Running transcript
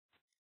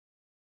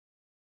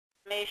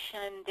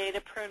Automation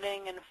Data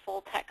Pruning and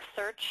Full Text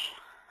Search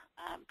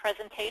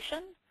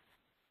presentation.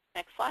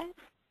 Next slide.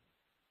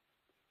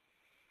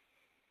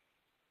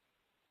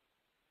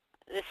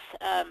 This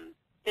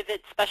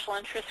Vivid Special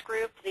Interest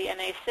Group, the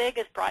NASIG,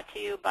 is brought to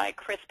you by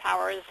Chris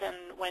Powers and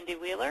Wendy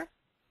Wheeler.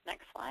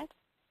 Next slide.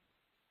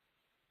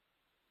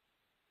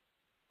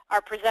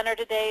 Our presenter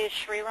today is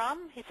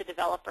Sriram. He's a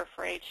developer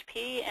for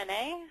HP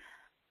NA.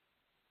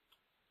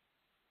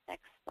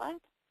 Next slide.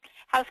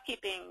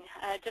 Housekeeping.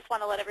 I just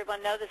want to let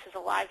everyone know this is a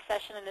live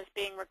session and is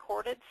being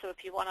recorded, so if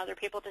you want other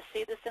people to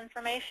see this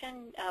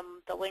information,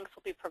 the links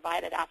will be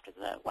provided after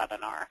the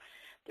webinar.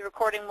 The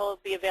recording will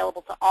be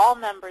available to all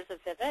members of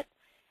Vivid,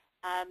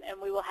 and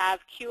we will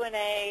have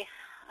Q&A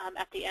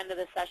at the end of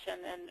the session,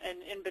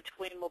 and in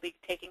between we'll be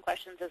taking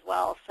questions as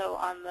well. So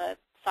on the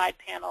side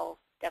panel,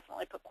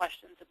 definitely put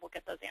questions and we'll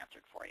get those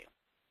answered for you.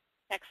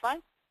 Next slide.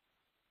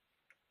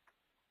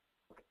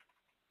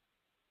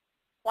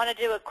 Want to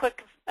do a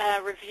quick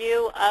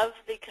review of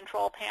the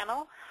control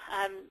panel.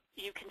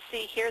 You can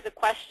see here the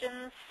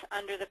questions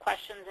under the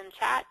questions in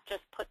chat.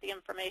 Just put the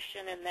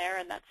information in there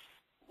and that's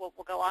what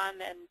will go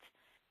on. And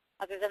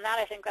other than that,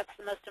 I think that's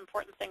the most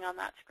important thing on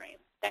that screen.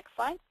 Next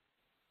slide.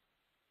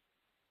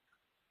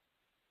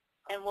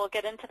 And we'll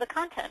get into the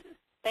content.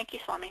 Thank you,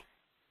 Swami.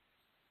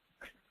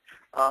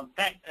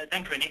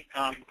 Thanks, Winnie.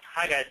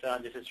 Hi, guys.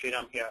 This is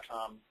Sriram here.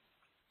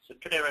 So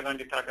today we're going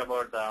to talk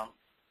about the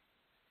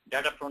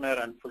Data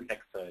Pruner and Full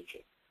Text Search.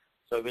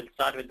 So we'll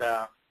start with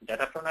the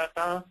Data Pruner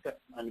task,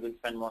 and we'll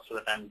spend most of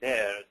the time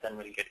there. Then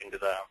we'll get into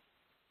the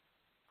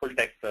Full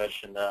Text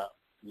Search in the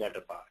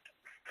later part.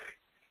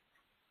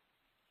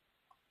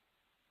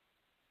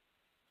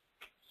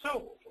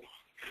 So,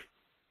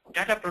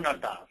 Data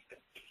Pruner task.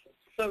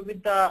 So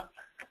with the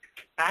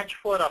patch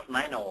 4 of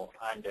 9.0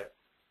 and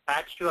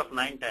patch 2 of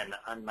 9.10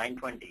 and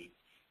 9.20,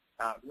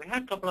 we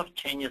had a couple of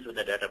changes with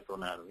the Data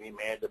Pruner. We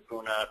made the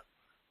pruner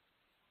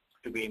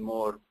to be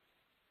more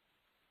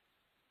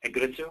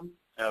aggressive.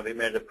 We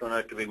made the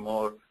pruner to be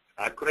more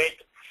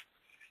accurate.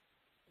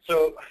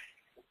 So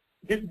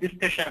this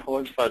discussion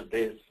holds for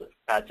these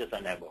patches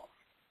and above.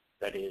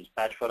 That is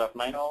patch 4 of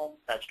 9.0,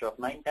 patch 2 of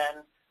 9.10,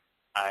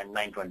 and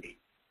 9.20.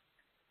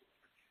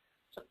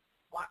 So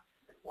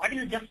what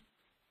is just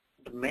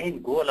the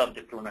main goal of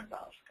the pruner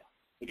task?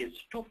 It is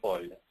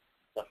twofold.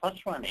 The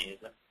first one is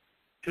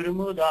to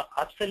remove the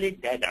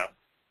obsolete data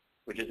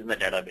which is in the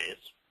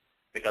database,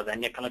 because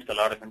NA collects a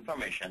lot of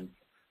information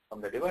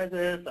from the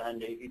devices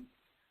and it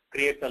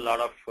creates a lot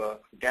of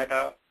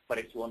data for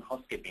its own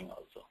housekeeping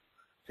also.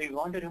 So you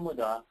want to remove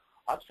the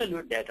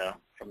absolute data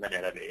from the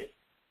database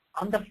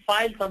on the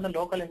files on the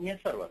local NA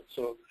server.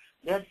 So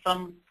there are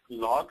some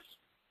logs,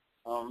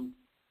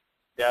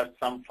 there are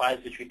some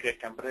files which we create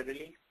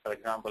temporarily. For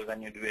example,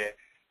 when you do a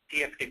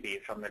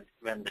TFTP from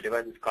when the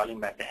device is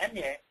calling back the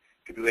NA,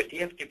 to do a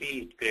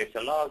TFTP, it creates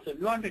a log. So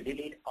we want to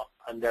delete,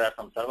 and there are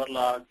some server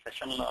logs,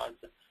 session logs.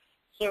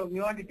 So we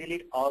want to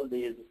delete all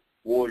these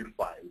old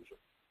files.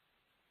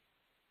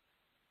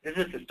 This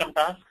is a system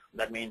task.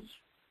 That means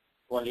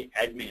only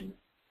admin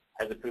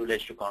has the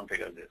privilege to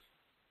configure this.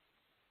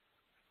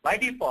 By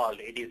default,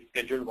 it is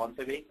scheduled once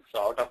a week.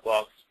 So out of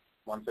box,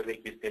 once a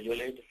week we schedule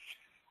it.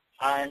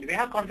 And we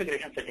have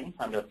configuration settings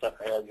under,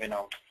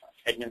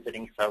 admin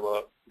settings,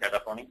 server, data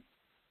pruning.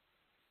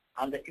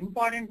 And the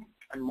important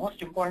and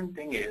most important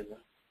thing is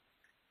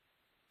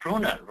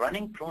pruner.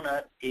 Running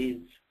pruner is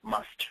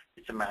must.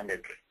 It's a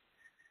mandatory.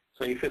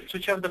 So if you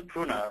switch off the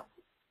pruner,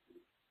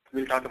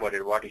 we'll talk about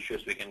it, what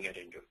issues we can get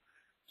into.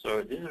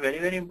 So this is very,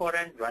 very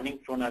important. Running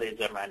pruner is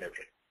a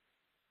mandatory.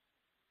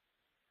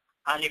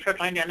 And if you're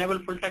trying to enable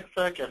full text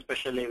search,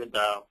 especially with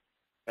the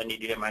when you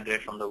do a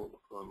migration from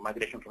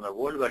the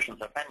old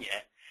versions of NA,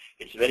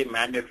 it's very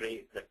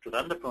mandatory that to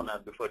run the pruner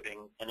before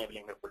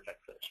enabling the full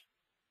text search.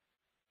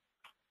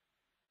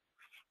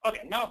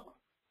 Okay, now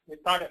we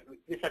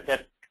said there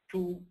are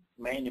two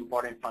main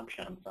important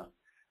functions.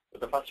 So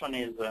the first one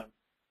is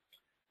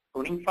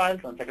pruning files,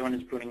 and second one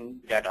is pruning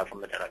data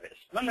from the database.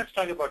 Now let's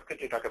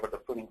quickly talk about the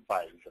pruning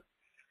files.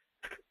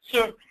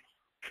 So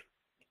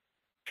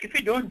if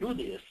you don't do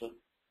this,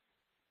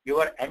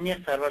 your NA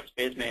server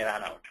space may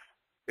run out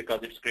because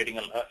it's creating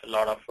a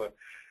lot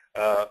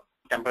of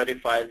temporary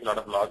files, a lot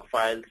of log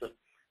files.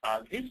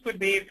 This could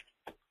be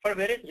for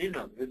various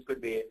reasons. This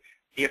could be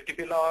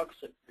TFTP logs,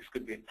 this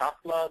could be task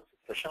logs,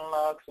 session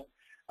logs,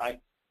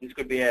 this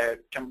could be a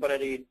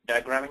temporary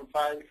diagramming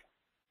files,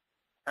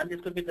 and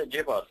this could be the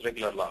JBoss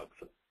regular logs.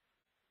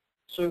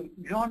 So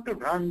you want to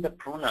run the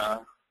pruner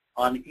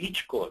on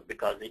each core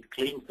because it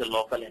cleans the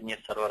local NA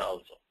server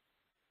also,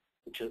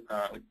 which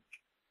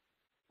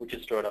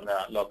is stored on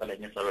the local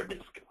NA server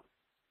disk.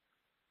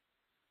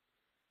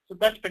 So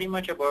that's pretty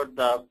much about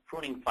the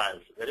pruning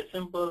files. Very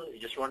simple.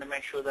 You just want to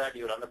make sure that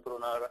you run the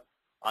pruner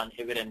on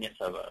every NA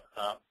server.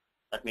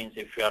 That means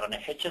if you are on a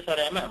HS or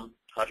MM,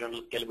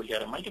 horizontal scalability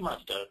or a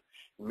multi-master,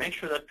 make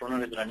sure that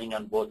pruner is running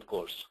on both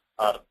cores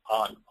or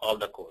on all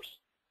the cores.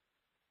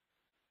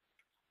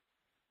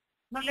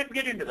 Now let's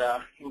get into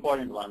the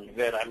important one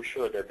where I'm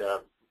sure that there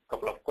are a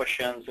couple of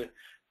questions.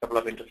 couple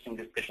of interesting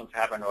discussions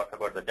happened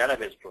about the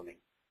database pruning.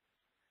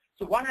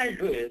 So what I'll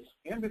do is,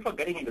 even before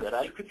getting into that,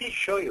 I'll quickly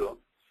show you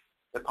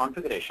the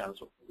configurations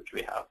which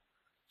we have.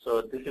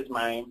 So this is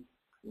my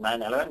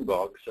 911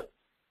 box,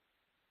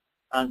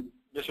 and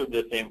this would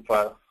be the same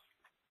for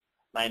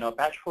 9.0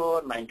 patch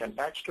 4, 9.10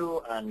 patch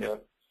 2, and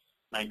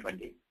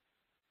 9.20.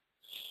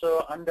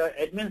 So under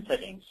admin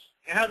settings,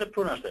 you have the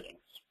pruner settings.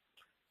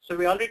 So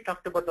we already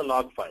talked about the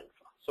log files.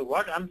 So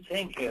what I'm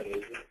saying here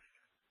is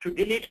to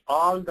delete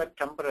all the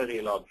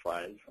temporary log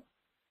files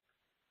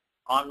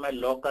on my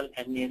local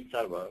NA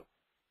server,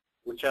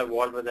 which are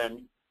older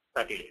than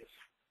 30 days.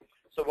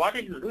 So what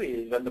it will do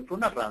is when the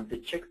pruner runs,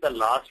 it checks the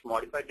last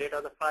modified date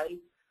of the file,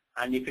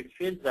 and if it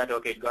feels that,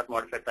 okay, it got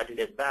modified 30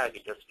 days back,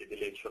 it just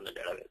deletes from the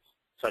database.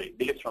 Sorry,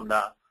 deletes from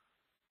the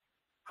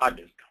hard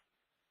disk.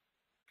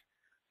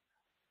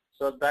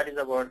 So that is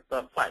about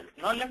the file.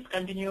 Now let's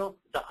continue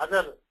the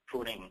other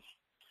pruning.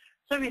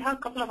 So we have a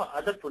couple of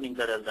other pruning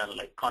that are done,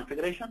 like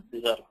configuration.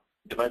 These are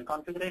device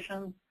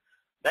configurations.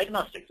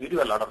 Diagnostics. We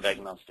do a lot of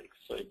diagnostics.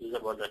 So it is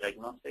about the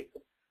diagnostics.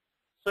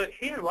 So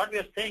here what we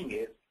are saying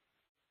is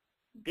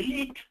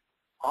delete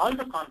all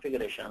the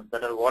configurations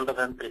that are older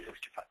than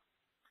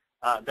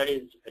 365. That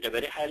is at a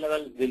very high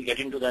level. We'll get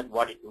into that,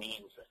 what it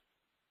means.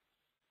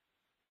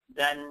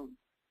 Then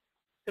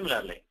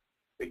similarly,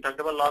 we talked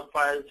about log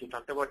files, we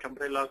talked about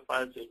temporary log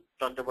files, we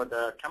talked about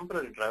the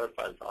temporary driver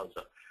files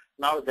also.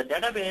 Now the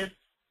database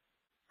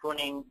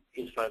pruning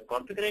is for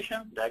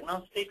configuration,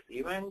 diagnostics,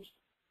 events,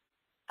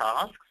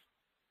 tasks.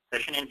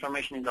 Session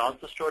information is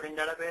also stored in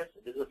database.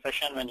 This is a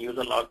session when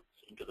user logs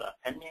into the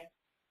NA.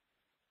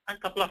 And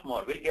a couple of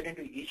more. We'll get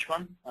into each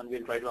one and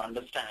we'll try to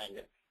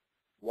understand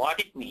what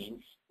it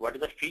means, what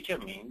the feature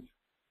means,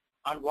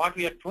 and what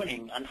we are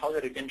pruning and how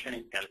the retention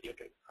is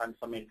calculated, and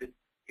some if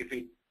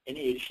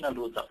any additional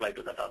rules apply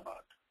to that or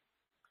not.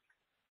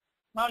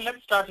 Now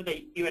let's start with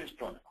the events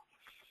pruner.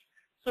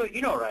 So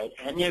right,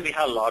 NA we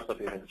have lots of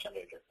events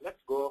generated.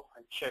 Let's go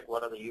and check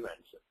what are the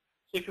events.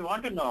 So if you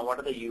want to know what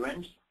are the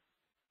events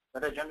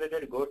that are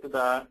generated, go to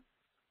the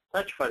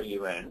search for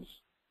events.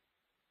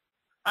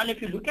 And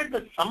if you look at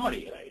the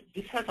summary, right,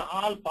 this has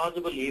all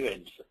possible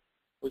events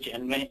which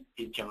NA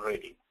is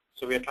generating.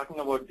 So we are talking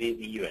about these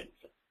events.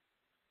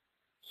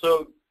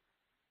 So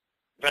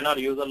when our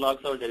user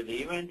logs out, there is an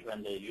event.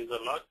 When the user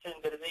logs in,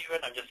 there is an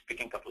event. I'm just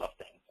picking a couple of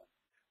things.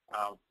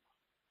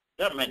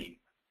 There are many.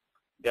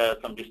 There are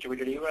some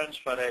distributed events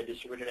for a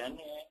distributed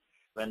NA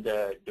when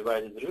the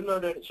device is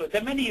reloaded. So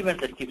there are many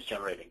events that keeps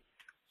generating.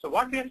 So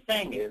what we are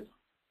saying is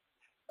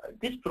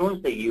this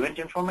prunes the event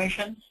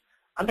information,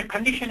 and the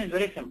condition is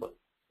very simple.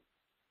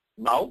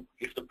 Now,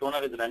 if the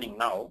pruner is running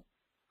now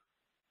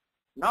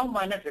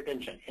minus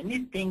retention,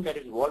 anything that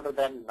is older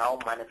than now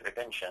minus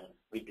retention,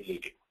 we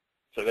delete it.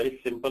 So very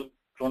simple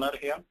pruner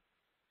here.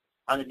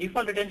 And the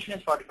default retention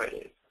is 45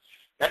 days.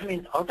 That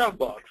means out of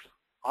box,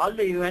 all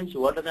the events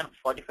older than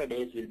 45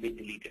 days will be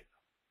deleted.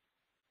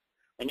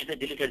 When you say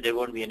deleted, there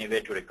won't be any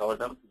way to recover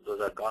them.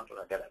 Those are gone from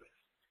the database.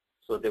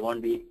 So they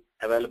won't be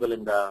available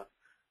in the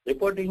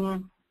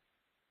reporting.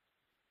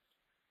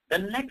 The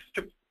next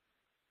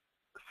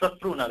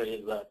sub-pruner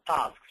is the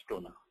tasks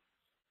pruner.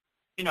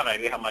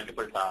 Right, we have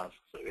multiple tasks.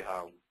 So we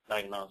have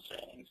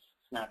diagnostics,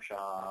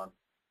 snapshot,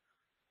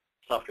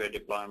 software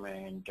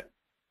deployment,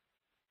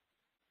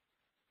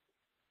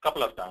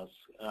 couple of tasks,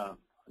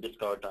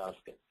 discover task.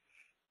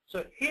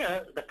 So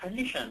here the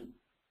condition,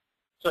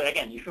 so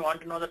again, if you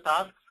want to know the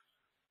tasks,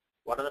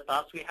 what are the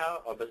tasks we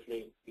have?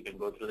 Obviously, you can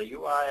go through the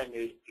UI and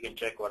you can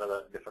check what are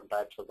the different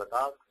types of the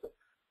tasks.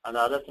 And the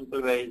other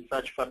simple way is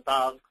search for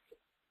tasks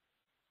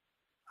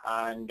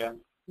and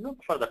look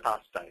for the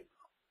task type.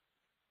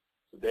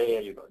 So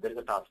there you go. There is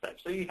a task type.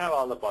 So you have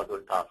all the possible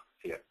tasks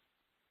here.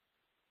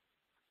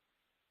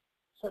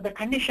 So the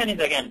condition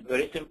is again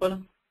very simple.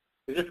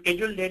 If the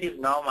scheduled date is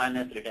now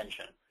minus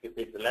retention, if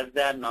it's less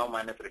than now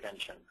minus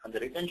retention, and the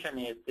retention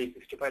is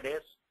 365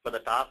 days for the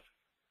task,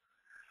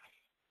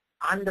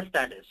 and the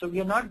status. So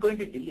we are not going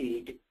to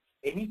delete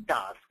any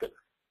task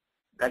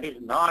that is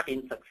not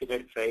in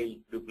succeeded, failed,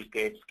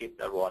 duplicate, skipped,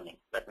 or warning.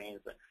 That means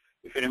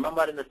if you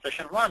remember in the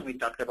session 1, we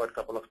talked about a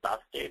couple of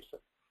task states.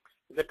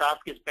 If the task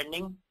is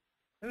pending,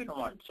 we don't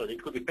want. So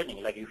it could be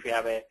pending. Like if you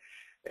have a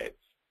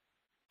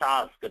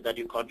task that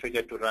you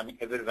configure to run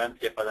every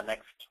Wednesday for the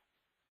next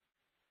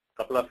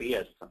couple of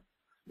years,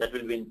 that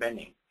will be in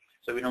pending.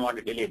 So we don't want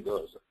to delete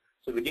those.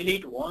 So we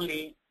delete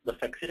only the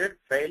succeeded,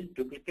 failed,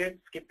 duplicate,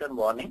 skipped, and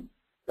warning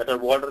that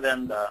are older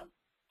than the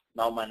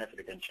now minus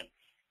retention.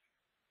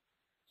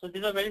 So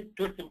these are very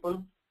two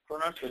simple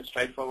pruners, very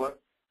straightforward.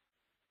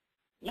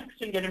 Next,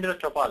 we'll get into the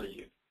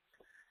topology.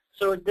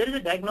 So there is a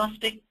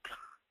diagnostic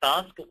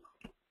task.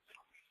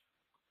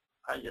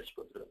 I'll just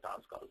go through the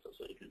task also,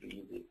 so it will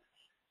be easy.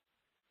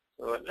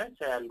 So let's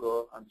say I'll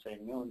go and say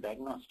new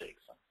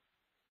diagnostics.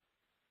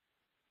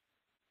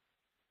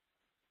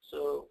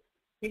 So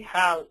we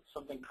have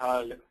something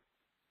called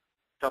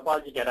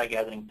topology data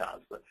gathering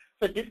task.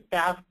 So this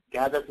task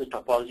gathers the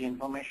topology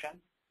information.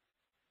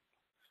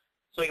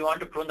 So you want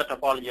to prune the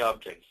topology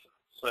objects.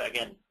 So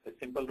again, a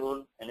simple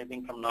rule,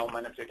 anything from now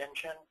minus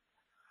retention,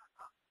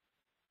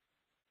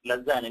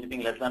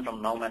 anything less than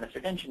from now minus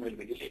retention will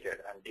be deleted,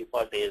 and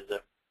default is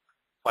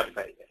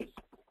 45 days.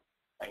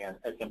 Again,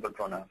 a simple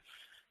pruner.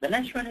 The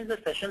next one is the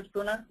sessions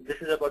pruner. This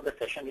is about the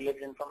session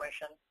related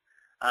information.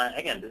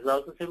 Again, this is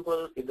also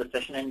simple. If the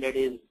session end date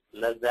is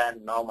less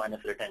than now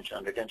minus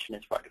retention, retention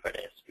is 45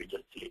 days, we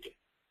just delete it.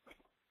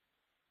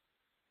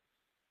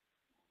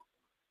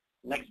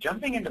 Next,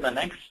 jumping into the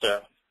next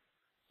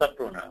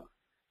sub-pruner,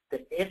 the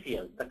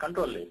ACL, the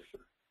control list.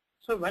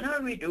 So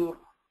whenever we do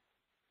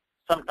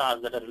some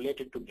tasks that are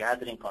related to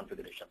gathering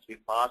configurations, we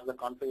parse the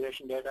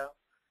configuration data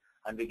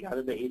and we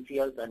gather the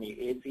ACLs, and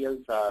the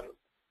ACLs are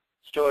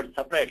stored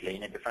separately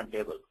in a different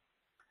table.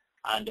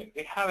 And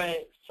we have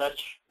a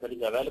search that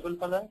is available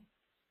for that.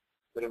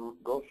 We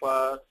go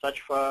for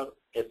search for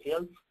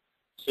ACLs,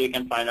 so you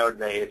can find out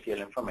the ACL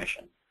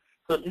information.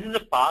 So this is a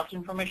parsed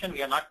information.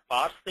 We are not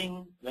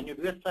parsing, when you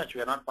do a search,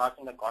 we are not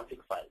parsing the config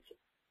files.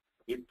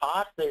 We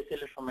parse the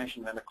ACL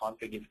information when the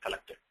config is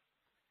collected.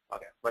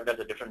 Okay, but that's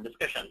a different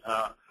discussion.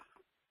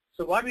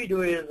 So what we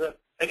do is,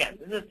 again,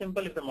 this is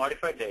simple. If the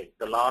modified date,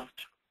 the last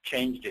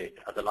change date,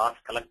 or the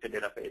last collected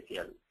date of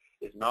ACL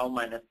is now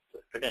minus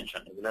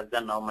retention, is less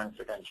than now minus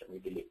retention, we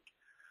delete.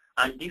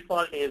 And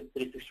default is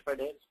 365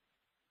 days.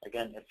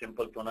 Again, a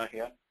simple pruner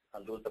here,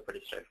 and rules are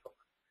pretty straightforward.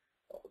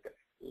 Okay,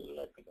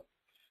 let me go.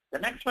 The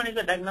next one is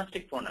a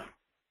diagnostic pruner.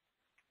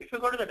 If you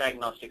go to the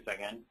diagnostics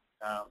again,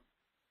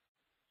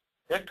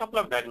 there are a couple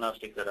of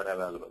diagnostics that are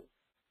available.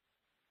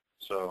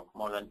 So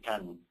more than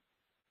 10.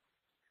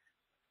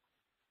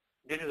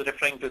 This is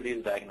referring to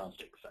these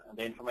diagnostics,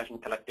 the information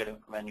collected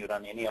when you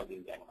run any of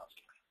these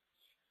diagnostics.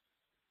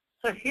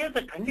 So here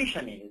the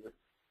condition is,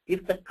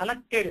 if the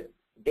collected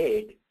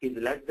date is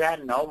less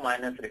than now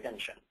minus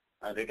retention,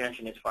 and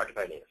retention is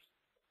 45 days,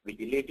 we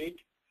delete it.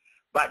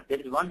 But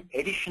there is one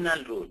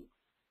additional rule.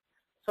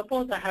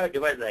 Suppose I have a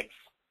device X,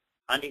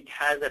 and it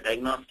has a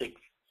diagnostic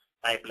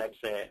type, let's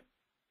say,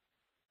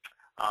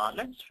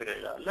 let's figure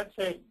it out. Let's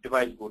say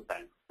device boot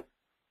time.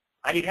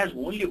 And it has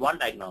only one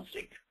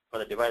diagnostic for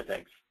the device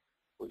X,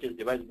 which is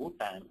device boot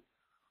time,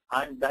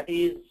 and that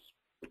is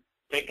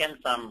taken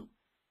some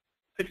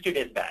 60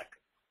 days back.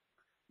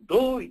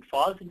 Though it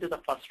falls into the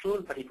first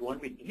rule, but it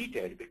won't be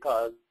deleted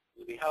because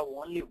we have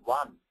only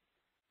one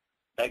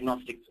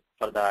diagnostic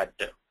for that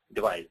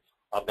device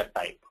of that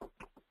type.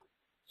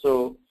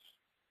 So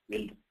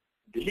we'll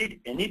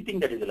delete anything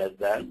that is less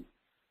than,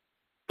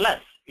 plus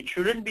it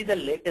shouldn't be the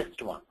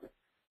latest one.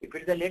 If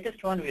it's the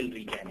latest one, we'll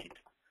regain it.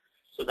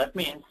 So that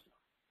means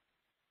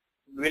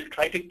we'll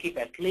try to keep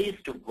at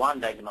least one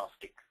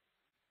diagnostic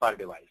per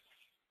device,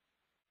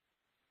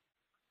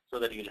 so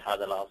that you'll have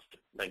the last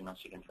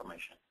diagnostic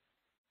information.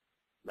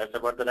 That's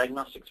about the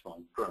diagnostics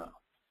pruner.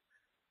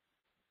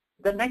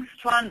 The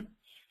next one,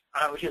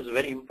 which is a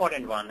very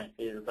important one,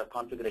 is the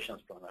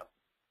configurations pruner.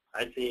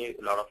 I see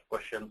a lot of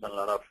questions and a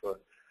lot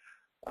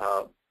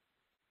of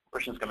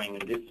questions coming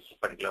in this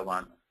particular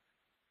one.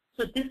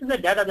 So this is the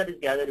data that is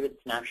gathered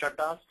with snapshot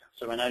task.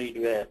 So whenever you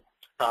do a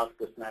task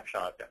with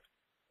snapshot,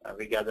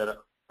 we gather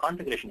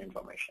configuration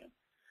information.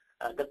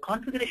 The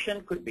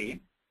configuration could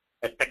be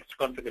a text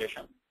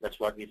configuration. That's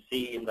what we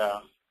see in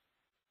the,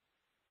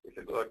 if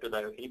you go to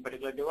any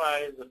particular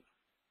device,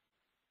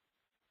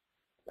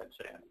 let's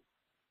say,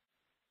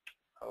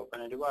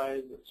 open a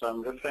device. So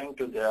I'm referring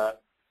to the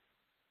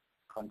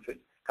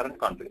current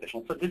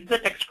configuration. So this is the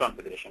text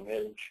configuration,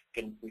 which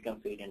we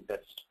can see it in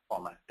text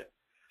format.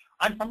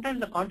 And sometimes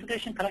the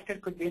configuration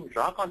collected could be in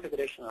raw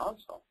configuration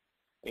also.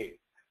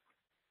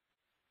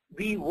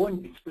 We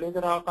won't display the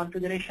raw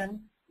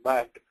configuration,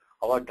 but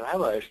our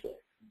drivers,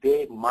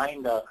 they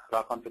mine the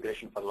raw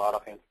configuration for a lot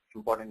of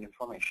important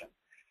information.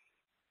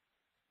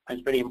 And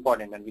it's pretty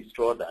important, and we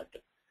store that.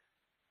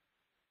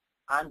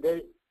 And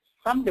there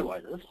some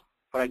devices,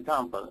 for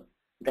example,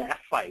 the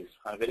F5s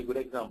are a very good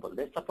example.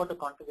 They support the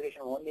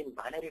configuration only in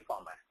binary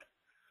format.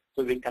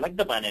 So we collect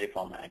the binary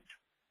format,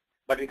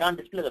 but we can't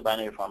display the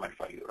binary format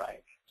for you,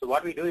 right? So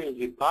what we do is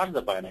we parse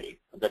the binary.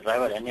 The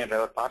driver, any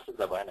driver parses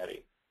the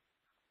binary,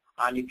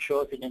 and it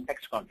shows it in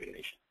text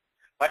configuration.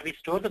 But we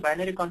store the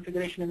binary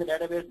configuration in the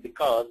database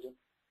because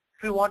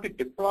if we want to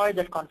deploy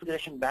that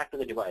configuration back to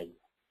the device,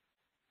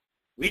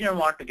 we don't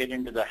want to get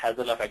into the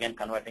hassle of again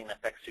converting the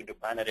text into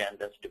binary and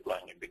just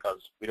deploying it, because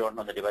we don't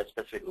know the device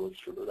specific rules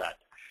to do that.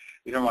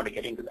 We don't want to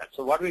get into that.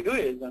 So what we do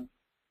is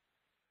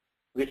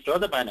we store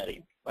the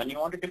binary. When you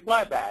want to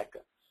deploy back,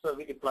 so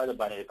we deploy the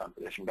binary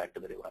configuration back to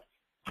the device.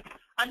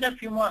 And there are a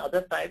few more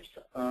other types,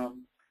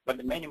 but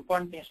the main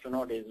important things to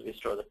note is we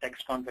store the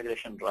text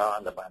configuration, raw,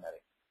 and the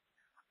binary.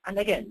 And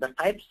again, the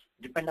types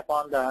depend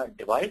upon the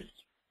device,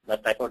 the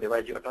type of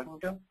device you're talking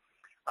to,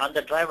 and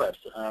the drivers.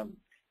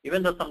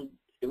 Even though some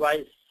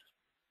device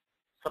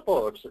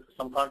supports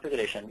some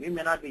configuration, we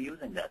may not be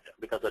using that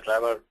because the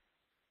driver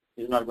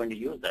is not going to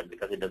use that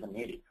because it doesn't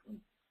need it.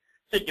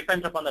 So it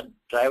depends upon the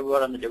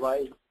driver and the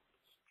device,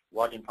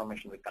 what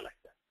information we collect.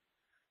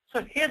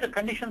 So here the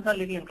conditions are a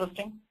little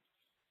interesting.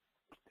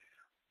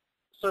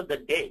 So the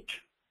date,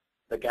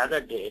 the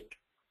gathered date,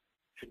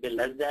 should be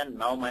less than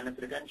now minus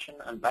retention,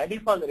 and by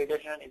default the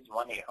retention is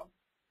 1 year.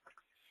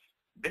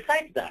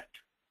 Besides that,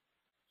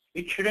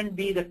 it shouldn't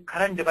be the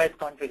current device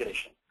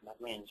configuration. That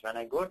means when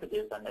I go to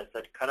this and I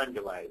set current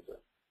device, so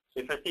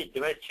if I see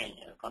device change,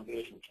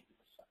 configuration changes.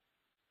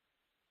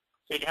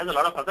 So it has a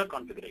lot of other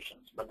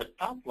configurations, but the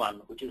top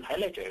one, which is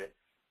highlighted,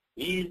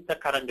 is the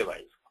current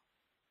device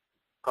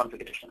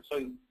configuration.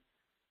 So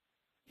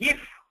if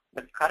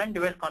the current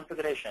device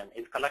configuration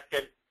is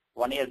collected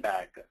 1 year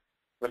back,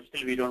 but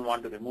still we don't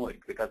want to remove it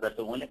because that's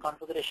the only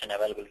configuration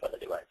available for the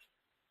device.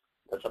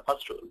 That's the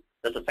first rule.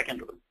 That's the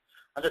second rule.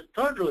 And the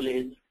third rule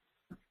is,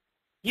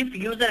 if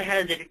user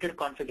has edited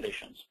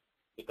configurations,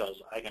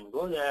 because I can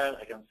go there,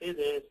 I can see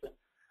this,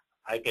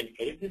 I can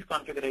edit this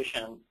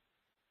configuration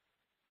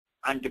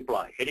and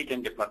deploy, edit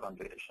and deploy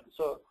configuration.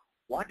 So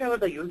whatever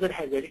the user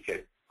has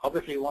edited,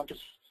 obviously you want to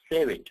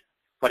save it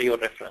for your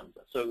reference.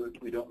 So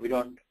we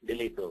don't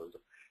delete those.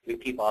 We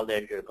keep all the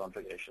edited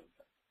configurations.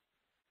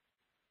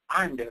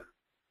 And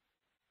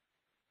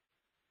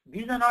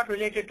these are not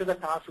related to the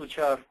tasks which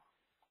are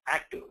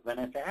active. When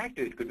I say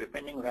active, it could be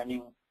pending,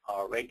 running,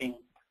 or waiting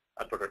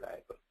a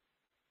prototype.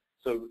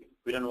 So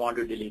we don't want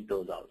to delete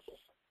those also.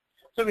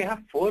 So we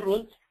have 4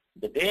 rules: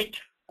 the date,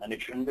 and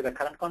it shouldn't be the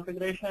current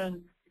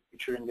configuration.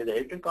 It shouldn't be the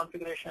edited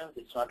configurations.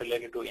 It's not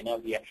related to any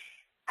of the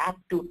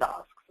active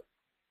tasks.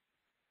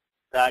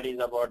 That is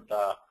about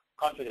the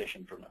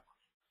configuration pruner.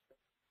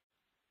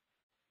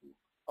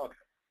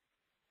 Okay.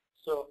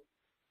 So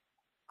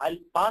I'll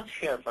pause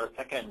here for a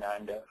second,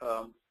 and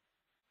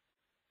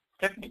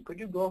Stephanie, could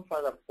you go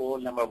for the poll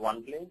number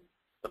 1, please?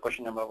 The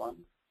question number 1.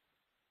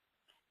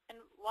 And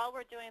while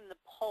we're doing the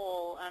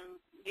poll,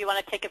 do you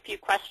want to take a few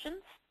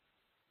questions?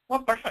 Oh,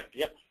 perfect.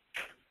 Yep.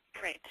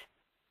 Great.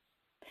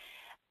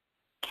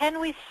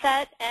 Can we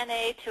set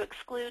NA to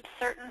exclude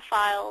certain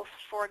files,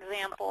 for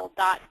example,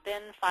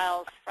 .bin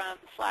files from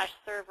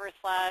 /server/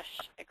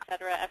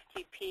 etc.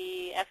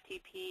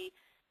 FTP,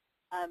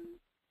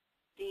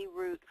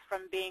 droot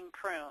from being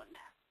pruned?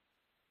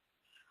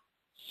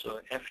 So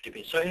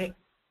FTP. So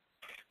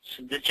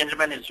this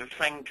gentleman is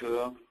referring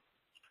to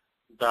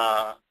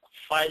the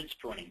files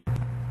pruning.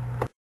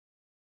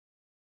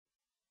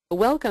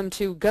 Welcome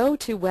to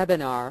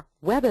GoToWebinar,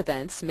 web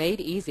events made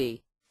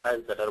easy.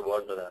 Files that are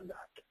worse than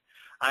that.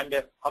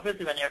 And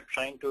obviously when you're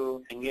trying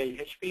to engage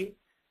HP,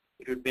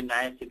 it would be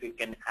nice if you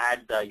can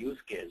add the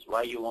use case,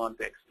 why you want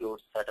to exclude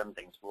certain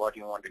things, what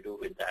you want to do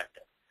with that.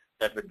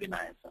 That would be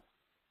nice.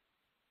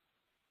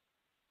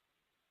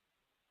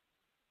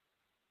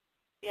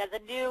 Yeah, the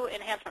new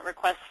enhancement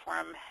request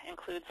form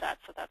includes that,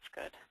 so that's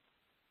good.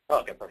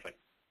 Okay, perfect.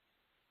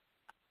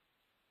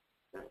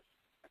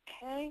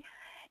 Okay,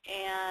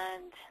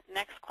 and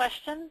next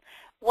question.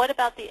 What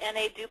about the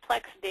NA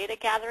duplex data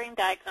gathering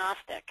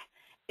diagnostic?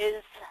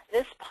 Is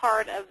this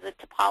part of the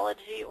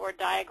topology or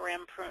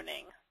diagram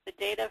pruning? The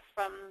data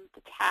from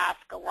the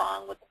task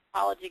along with the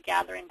topology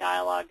gathering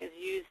dialog is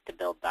used to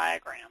build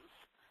diagrams.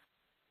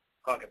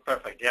 Okay,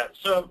 perfect. Yeah,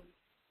 so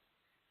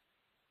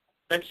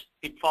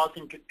it falls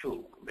into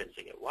 2,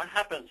 basically. What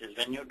happens is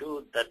when you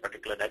do that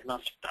particular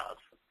diagnostic task,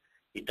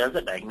 it does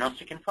the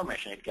diagnostic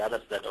information. It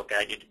gathers that, okay,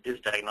 I did this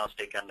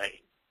diagnostic, and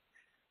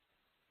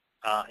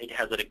it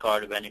has a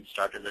record when it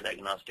started the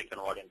diagnostic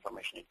and what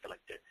information it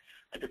collected.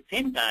 At the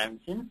same time,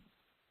 since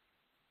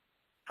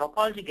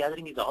topology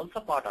gathering is also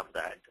part of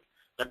that,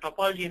 the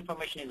topology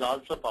information is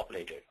also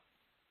populated.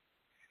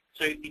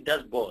 So it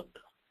does both.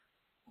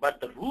 But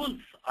the rules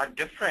are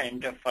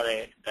different for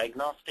a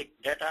diagnostic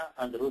data,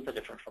 and the rules are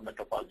different from the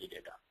topology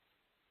data.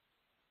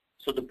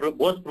 So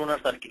both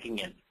pruners are kicking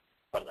in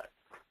for that.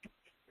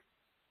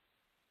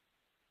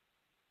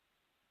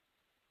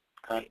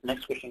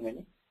 Next question,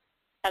 Wendy.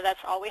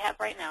 That's all we have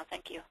right now.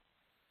 Thank you.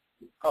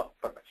 Oh,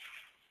 perfect.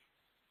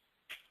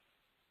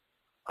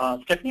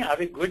 Stephanie, are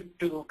we good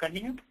to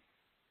continue?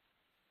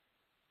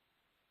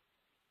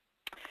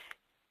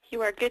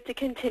 You are good to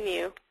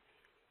continue.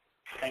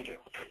 Thank you.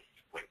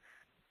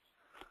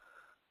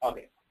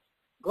 Okay.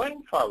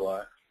 Going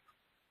forward,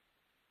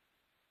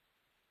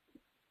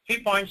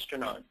 3 points to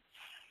note.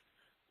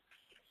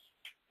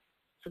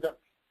 So the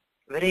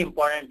very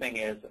important thing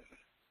is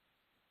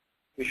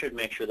we should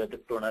make sure that the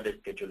pruner is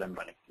scheduled and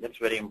running. That's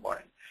very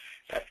important.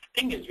 The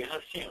thing is, we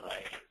have seen,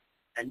 right,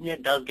 engineer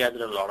does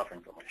gather a lot of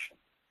information.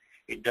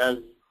 It does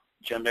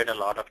generate a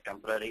lot of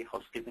temporary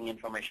housekeeping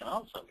information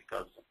also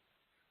because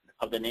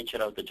of the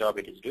nature of the job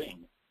it is doing.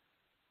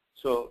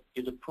 So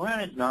if the pruner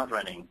is not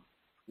running,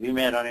 we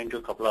may run into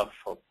a couple of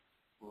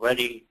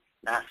very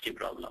nasty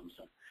problems.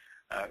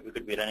 We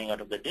could be running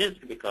out of the disk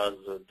because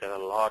there are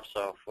lots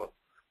of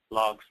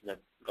logs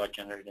that got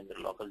generated in the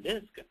local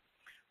disk.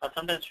 Or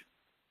sometimes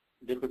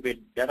there could be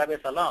a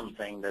database alarm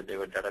saying that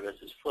your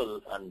database is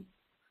full, and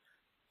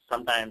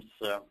sometimes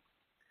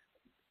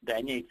the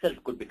engine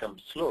itself could become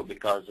slow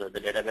because the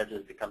database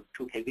has become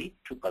too heavy,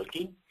 too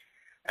bulky,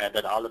 and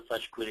that all the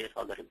search queries,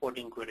 all the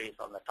reporting queries,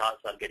 all the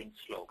tasks are getting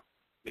slow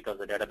because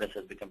the database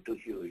has become too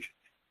huge.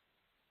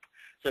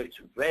 So it's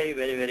very,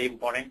 very, very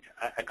important.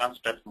 I can't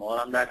stress more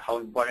on that, how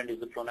important is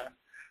the pruner.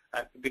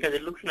 because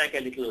it looks like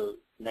a little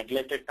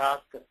neglected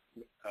task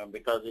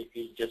because it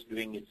is just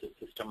doing its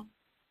system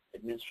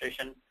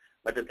administration.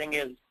 But the thing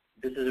is,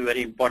 this is a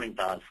very important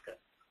task.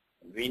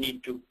 We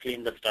need to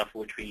clean the stuff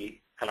which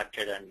we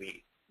collected, and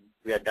we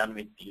are done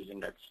with using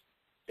that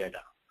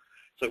data.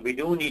 So we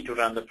do need to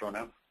run the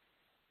pruner.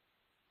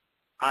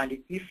 And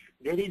if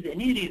there is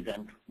any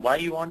reason why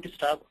you want to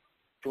stop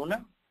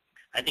pruner,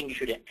 I think you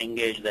should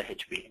engage the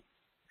HP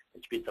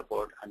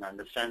support and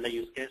understand the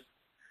use case,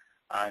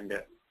 and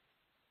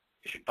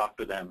you should talk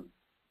to them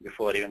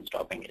before even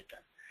stopping it.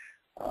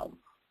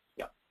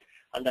 Yeah.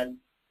 And then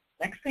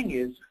next thing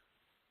is,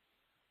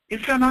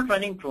 if you're not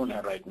running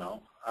pruner right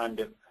now,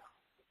 and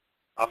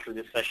after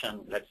this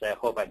session, let's say I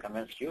hope I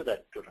convinced you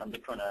that to run the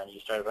pruner and you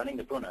start running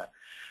the pruner,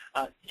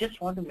 you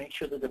just want to make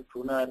sure that the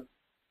pruner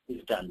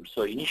is done.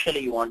 So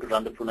initially you want to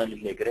run the pruner a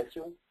little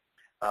aggressive.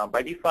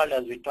 By default,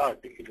 as we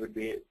talked, it would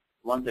be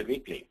once a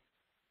weekly.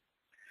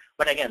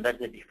 But again, that's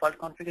the default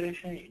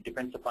configuration. It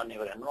depends upon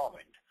your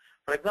environment.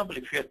 For example,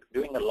 if you're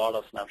doing a lot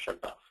of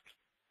snapshot tasks,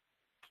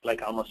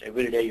 like almost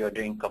every day you're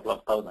doing a couple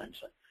of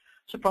thousands,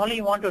 so probably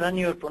you want to run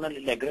your pruner a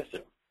little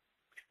aggressive.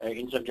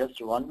 Instead of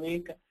just 1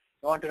 week,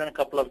 you want to run a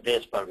couple of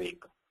days per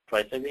week,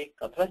 twice a week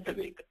or thrice a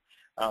week.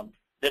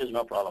 There is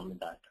no problem with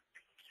that.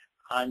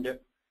 And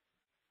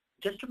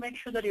just to make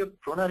sure that your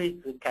pruner is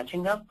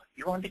catching up,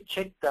 you want to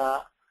check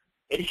the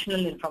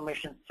additional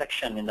information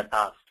section in the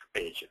task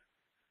page.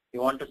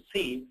 You want to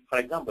see, for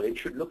example, it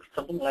should look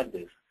something like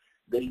this.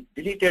 The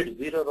deleted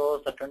 0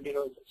 rows or 20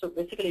 rows. So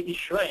basically it is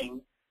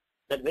showing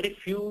that very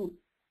few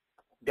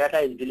data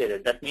is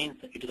deleted. That means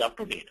it is up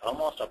to date,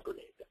 almost up to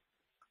date.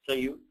 So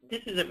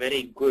this is a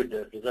very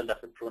good result of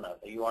a pruner.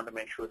 You want to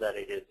make sure that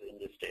it is in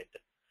this state.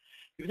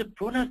 If the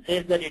pruner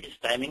says that it is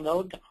timing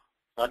out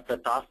or the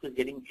task is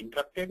getting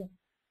interrupted,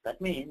 that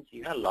means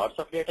you have lots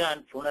of data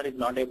and pruner is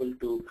not able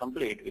to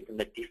complete within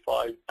the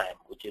default time,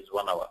 which is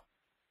 1 hour.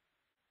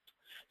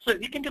 So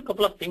you can do a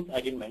couple of things.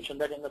 I didn't mention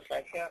that in the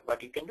slide here,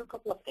 but you can do a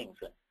couple of things.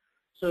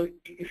 So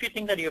if you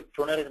think that your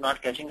pruner is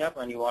not catching up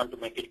and you want to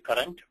make it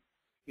current,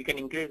 you can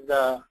increase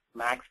the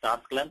max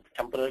task length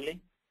temporarily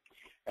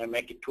and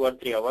make it 2 or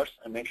 3 hours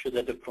and make sure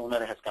that the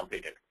pruner has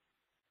completed.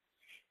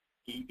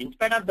 In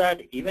spite of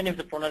that, even if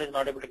the pruner is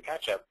not able to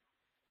catch up,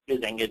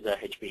 please engage the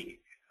HP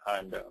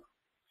and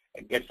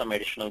get some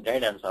additional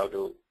guidance how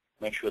to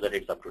make sure that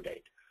it's up to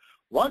date.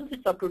 Once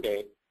it's up to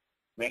date,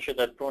 make sure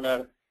that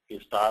pruner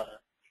is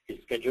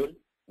scheduled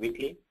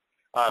weekly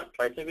or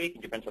twice a week,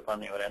 depends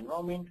upon your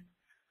environment,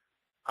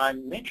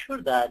 and make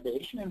sure that the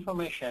additional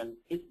information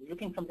is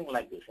looking something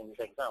like this in this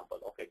example.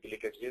 Okay,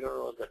 deleted 0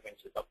 rows, that means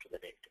it's up to the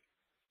date.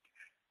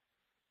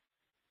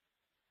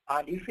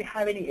 And if you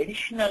have any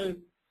additional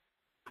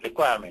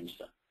requirements,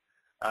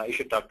 you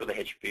should talk to the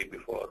HP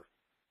before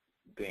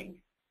doing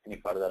any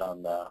further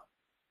on the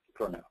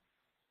pruner.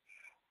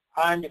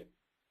 And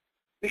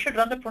we should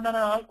run the pruner on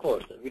all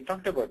cores. We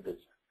talked about this.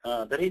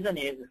 The reason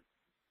is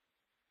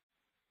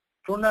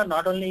pruner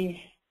not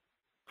only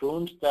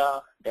prunes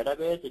the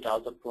database, it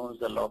also prunes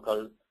the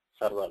local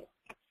server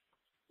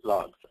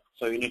logs.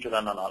 So you need to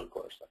run on all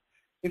cores.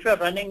 If you are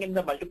running in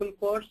the multiple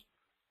cores,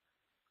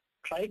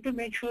 try to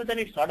make sure that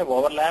it's not an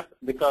overlap,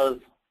 because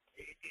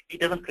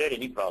it doesn't create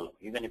any problem.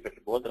 Even if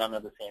it both run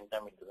at the same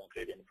time, it doesn't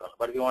create any problem.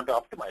 But we want to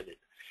optimize it.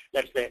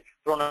 Let's say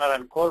pruner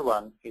and core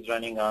 1 is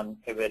running on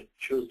every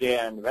Tuesday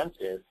and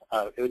Wednesdays,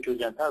 every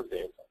Tuesday and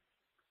Thursdays,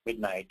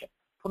 midnight.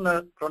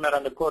 Pruner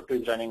and the core 2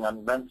 is running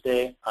on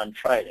Wednesday and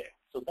Friday.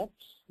 So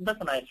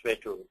that's a nice way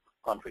to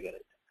configure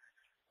it.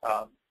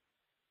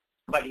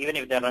 But even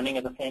if they're running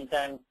at the same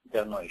time,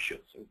 there are no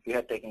issues. We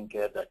are taking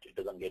care that it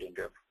doesn't get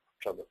into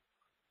trouble.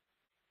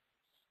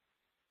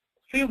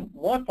 Few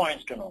more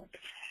points to note.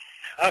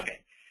 Okay,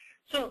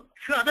 so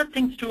few other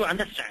things to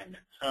understand.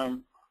 So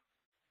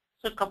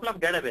a couple of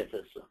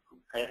databases,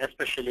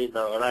 especially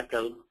the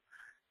Oracle,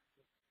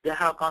 they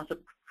have a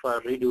concept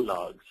for redo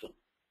logs.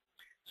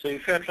 So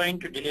if you are trying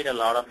to delete a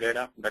lot of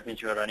data, that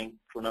means you are running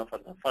pruner for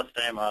the first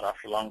time or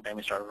after a long time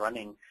you start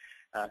running,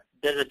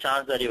 there's a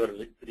chance that your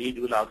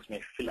redo logs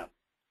may fill up.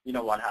 You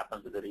know what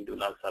happens if the redo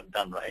logs are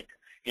done, right?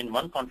 In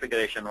one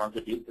configuration, once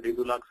the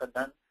redo logs are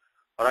done,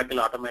 Oracle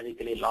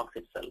automatically locks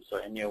itself, so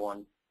NA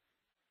won't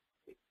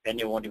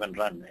even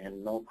run,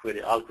 and no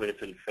query, all queries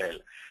will fail.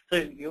 So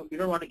you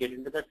don't want to get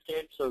into that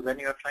state. So when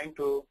you are trying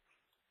to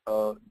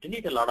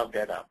delete a lot of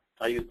data,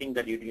 or you think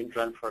that you didn't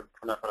run for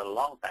pruner for a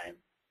long time,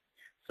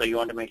 so you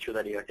want to make sure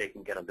that you are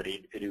taking care of the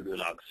redo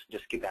logs.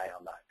 Just keep an eye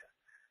on that.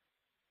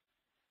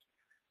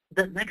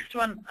 The next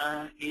one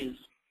is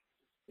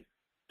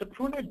the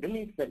pruner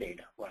deletes the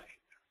data. Why?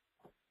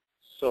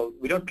 So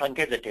we don't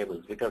truncate the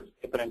tables because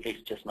apparently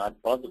it's just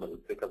not possible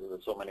because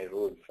of so many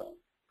rules.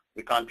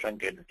 We can't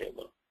truncate the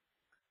table.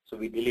 So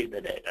we delete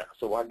the data.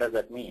 So what does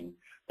that mean?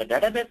 The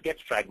database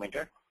gets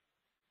fragmented.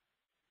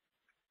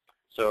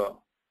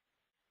 So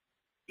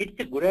it's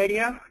a good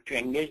idea to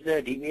engage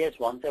the DBS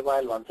once a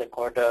while, once a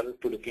quarter,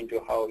 to look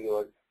into how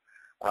your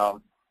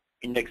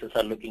indexes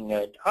are looking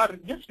at, or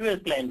just do a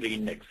plain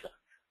reindex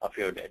of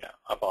your data,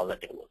 of all the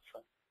tables.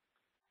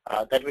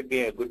 That would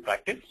be a good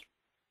practice.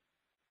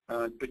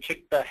 to check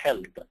the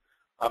health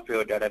of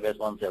your database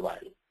once in a while,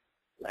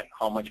 like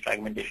how much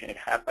fragmentation it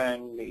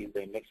happened, if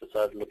the indexes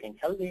are looking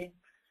healthy.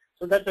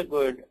 So that's a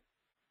good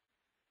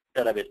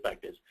database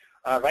practice.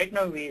 Right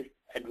now, we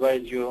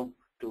advise you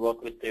to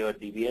work with your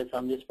DBS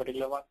on this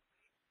particular one.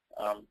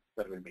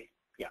 That will be,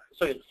 yeah.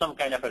 So it's some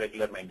kind of a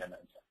regular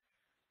maintenance.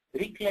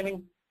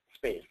 Reclaiming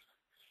space.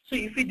 So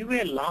if you do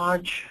a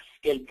large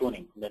scale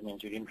pruning, that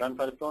means you didn't run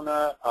for the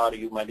pruner or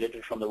you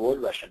migrated from the old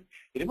version.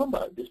 You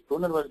remember, this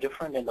pruner was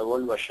different in the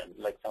old version,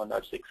 like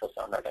 7.6 or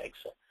 7.x.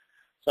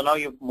 So now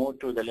you've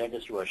moved to the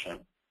latest version.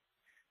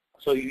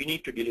 So you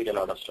need to delete a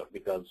lot of stuff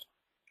because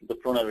the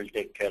pruner will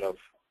take care of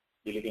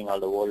deleting all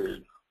the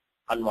old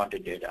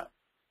unwanted data.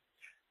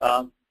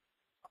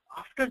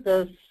 After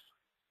this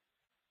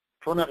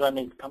pruner run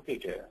is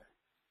completed,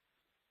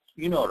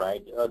 you know,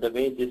 right, the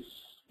way this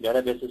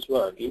databases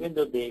work, even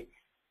though they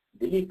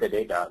delete the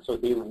data, so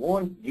they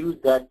won't use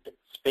that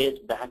space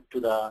back to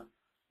the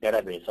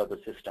database or the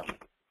system.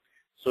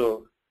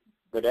 So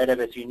the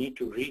database, you need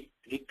to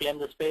reclaim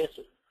the space.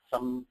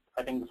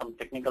 I think some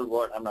technical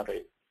word, I'm not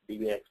a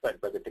DB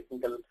expert, but the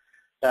technical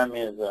term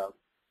is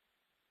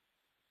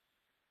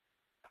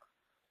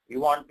you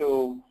want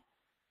to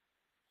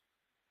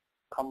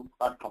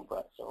not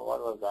compress. So what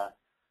was that?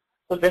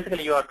 So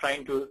basically, you are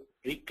trying to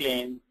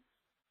reclaim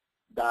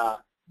the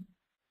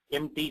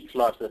empty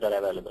slots that are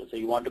available. So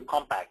you want to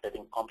compact. I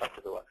think compact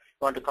is the word.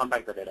 You want to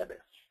compact the database.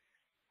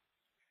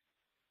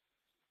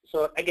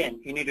 So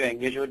again, you need to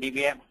engage with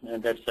DBA,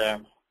 and that's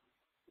the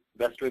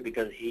best way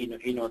because he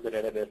knows the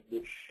database.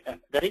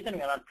 The reason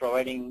we are not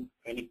providing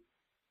any,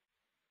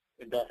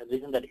 the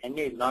reason that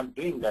NA is not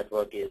doing that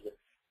work is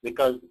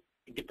because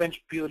it depends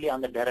purely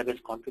on the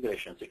database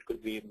configurations. It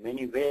could be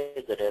many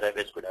ways the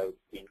database could have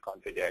been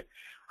configured.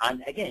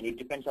 And again, it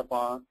depends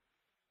upon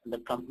the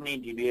company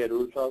DBA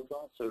rules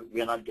also. So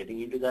we are not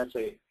getting into that. So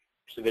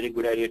it's a very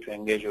good idea to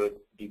engage with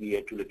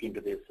DBA to look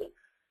into this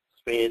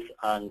space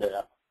and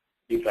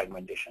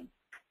defragmentation.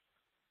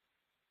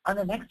 And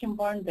the next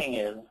important thing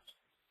is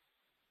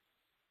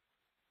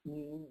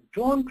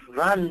don't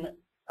run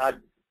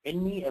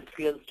any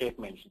SQL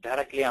statements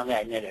directly on the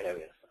NA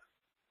database,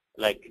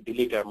 like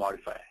delete or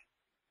modify.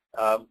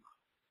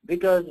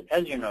 Because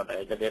as you know,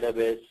 right, the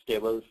database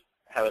tables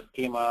have a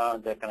schema,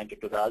 they're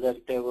connected to the other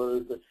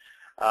tables.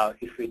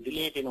 If we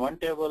delete in one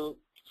table,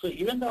 so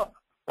even though,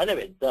 by the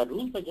way, the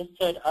rules I just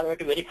said are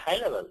at a very high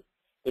level,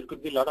 there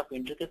could be a lot of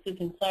intricacies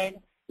inside.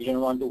 You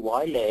don't want to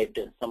violate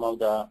some of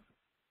the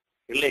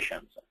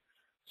relations.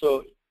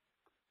 So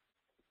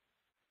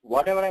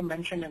whatever I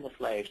mentioned in the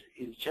slides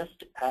is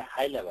just a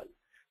high level.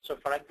 So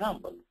for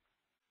example,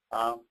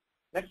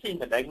 let's say in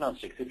the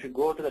diagnostics, if you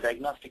go to the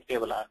diagnostic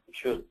table, I'm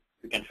sure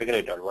you can figure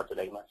it out what the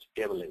diagnostic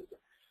table is.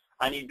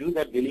 And you do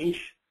that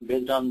deletion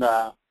based on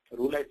the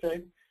rule I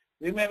said,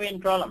 we may be in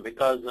problem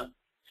because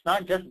it's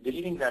not just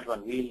deleting that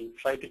one. We'll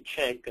try to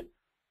check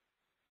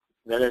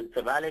whether it's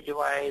a valid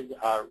device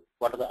or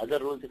what are the other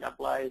rules it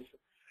applies.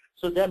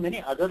 So there are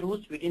many other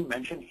rules we didn't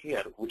mention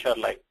here, which are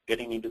like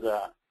getting into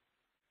the,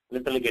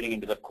 literally getting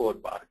into the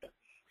code part.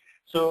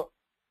 So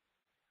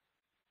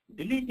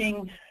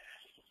deleting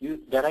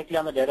directly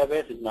on the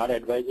database is not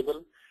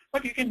advisable,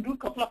 but you can do a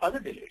couple of other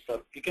deletes.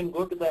 So you can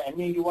go to the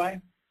NA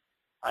UI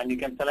and you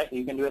can select,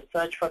 you can do a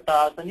search for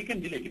tasks and you can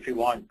delete if you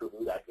want to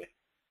do that way.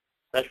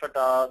 Search for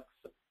tasks,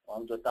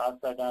 once the tasks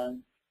are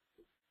done,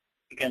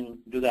 you can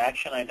do the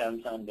action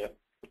items and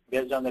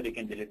based on that you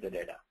can delete the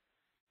data.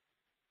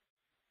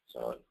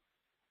 So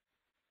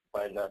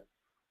while the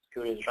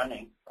query is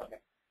running, okay.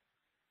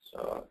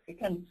 So you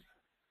can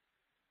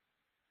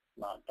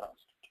not task.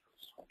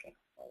 Okay,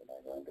 why did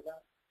I go into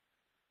that?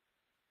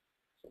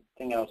 So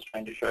the thing I was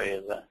trying to show you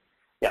is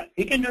yeah,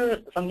 you can do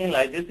something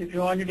like this if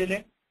you want to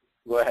delete,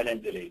 go ahead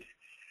and delete.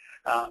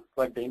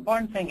 But the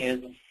important thing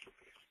is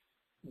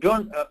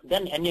don't,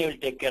 then NA will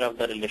take care of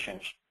the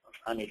relationship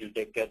and it will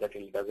take care that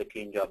it does a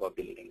clean job of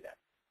deleting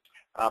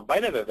that.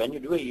 By the way, when you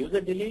do a user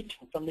delete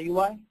from the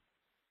UI,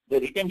 the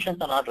retentions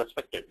are not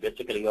respected.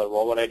 Basically, you are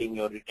overriding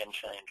your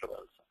retention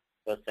intervals.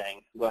 You're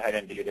saying, go ahead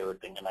and delete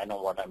everything and I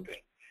know what I'm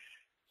doing.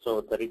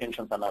 So the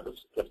retentions are not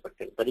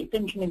respected. The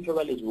retention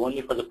interval is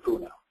only for the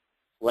pruner,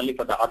 only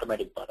for the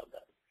automatic part of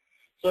that.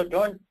 So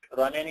don't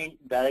run any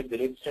direct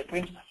delete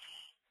statements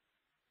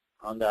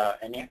on the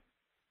NA.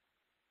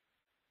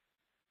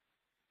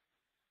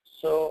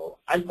 So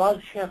I'll pause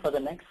here for the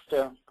next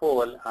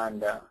poll,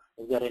 and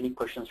is there any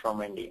questions from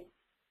Wendy?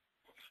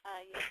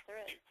 Yes, there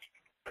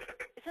is.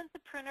 Isn't the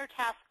pruner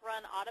task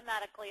run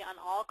automatically on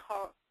all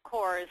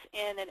cores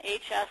in an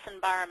HS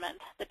environment?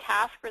 The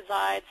task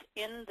resides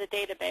in the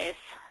database,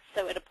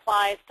 so it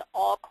applies to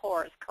all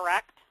cores,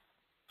 correct?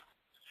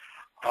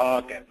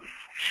 Okay,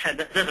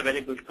 that's a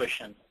very good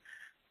question.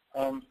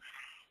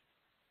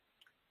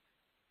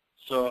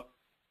 So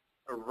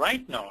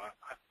right now,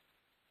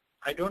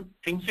 I don't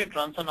think it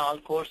runs on all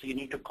cores. You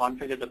need to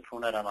configure the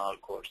pruner on all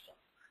cores.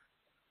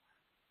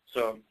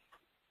 So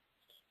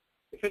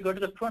if you go to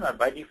the pruner,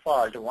 by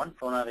default, one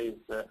pruner is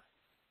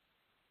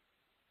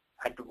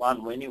at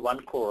only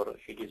one core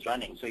it is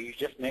running. So you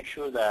just make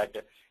sure that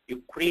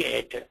you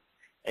create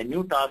a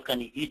new task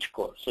on each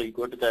core. So you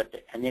go to the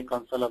NA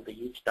console of the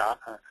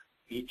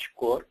each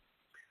core,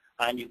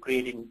 and you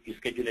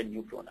schedule a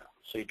new pruner.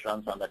 So it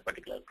runs on that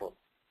particular core.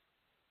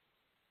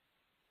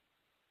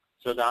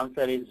 So the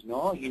answer is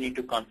no. You need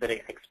to configure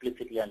it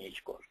explicitly on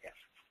each core. Yes.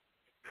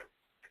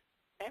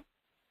 Okay.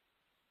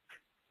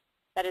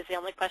 That is the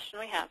only question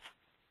we have.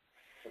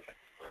 Perfect.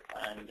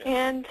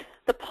 And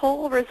the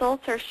poll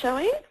results are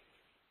showing.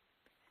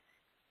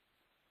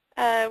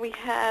 We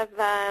have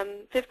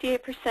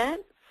 58%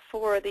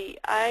 for the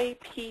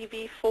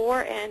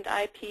IPv4 and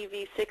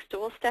IPv6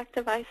 dual stack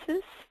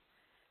devices.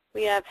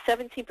 We have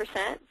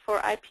 17% for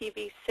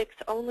IPv6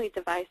 only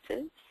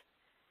devices,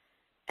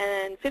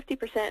 and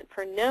 50%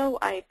 for no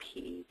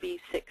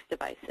IPv6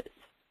 devices.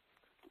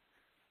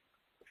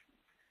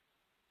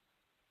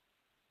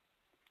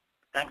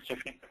 Thanks,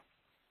 Stephanie.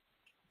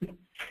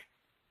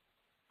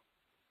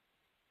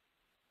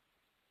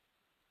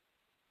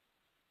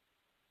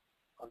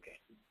 Okay,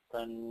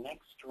 the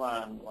next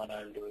one, what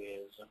I'll do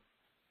is,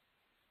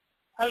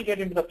 I'll get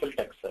into the full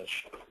text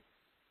search.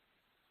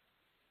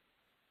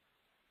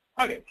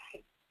 Okay,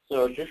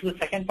 so this is the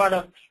second part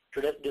of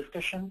today's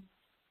discussion,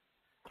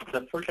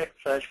 the full text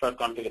search for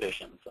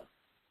configurations.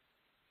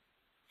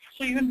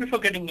 So even before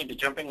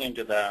jumping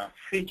into the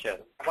feature,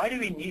 why do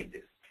we need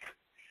this?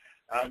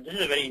 This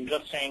is a very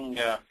interesting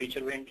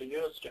feature we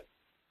introduced.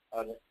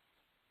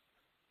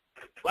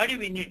 Why do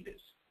we need this?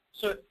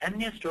 So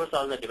NA stores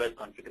all the device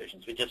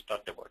configurations we just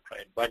talked about,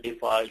 right? By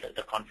default,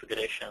 the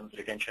configurations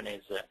retention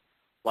is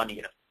 1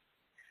 year.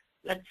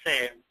 Let's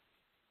say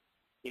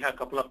you have a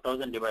couple of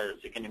thousand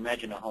devices. You can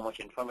imagine how much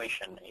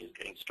information is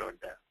getting stored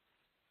there.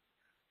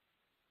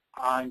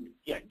 And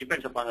yeah, it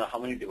depends upon how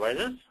many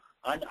devices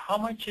and how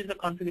much is the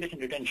configuration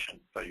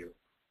retention for you.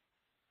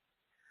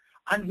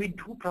 And we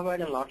do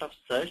provide a lot of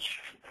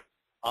search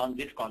on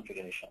these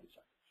configurations.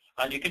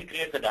 And you can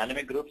create the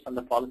dynamic groups and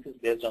the policies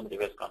based on the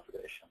device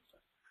configurations.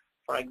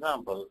 For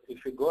example,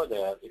 if you go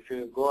there, if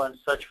you go and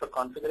search for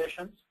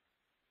configurations,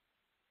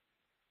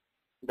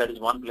 that is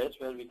one place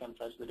where we can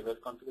search the device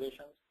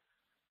configurations.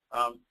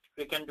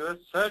 We can do a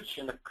search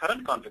in the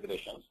current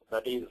configurations,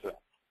 that is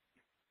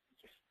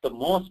the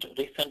most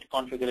recent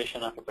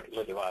configuration of a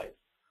particular device.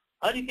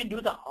 Or you can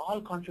do the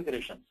all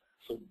configurations.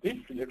 So this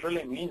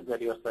literally means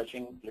that you are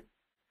searching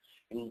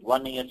in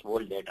 1 year's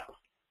old data.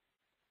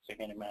 So you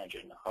can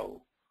imagine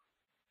how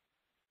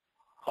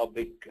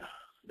big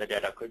the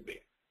data could be.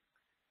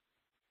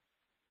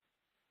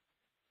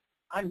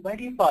 And by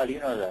default, you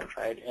know that,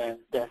 right?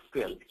 The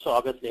SQL. So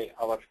obviously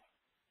our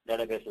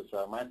databases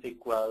are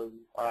MySQL,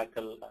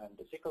 Oracle, and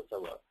the SQL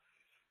Server.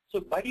 So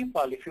by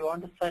default, if you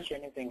want to search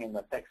anything in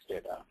the text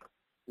data,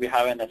 we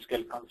have an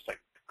SQL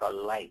construct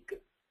called like.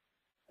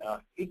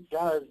 It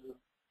does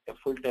a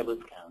full table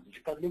scan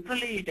because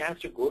literally it has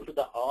to go to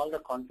all the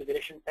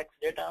configuration text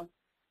data,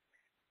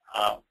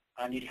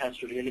 and it has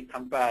to really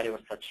compare your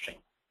search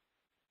string.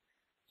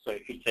 So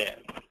it's a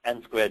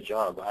n squared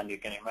job, and you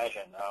can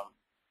imagine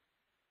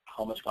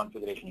how much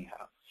configuration you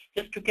have.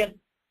 Just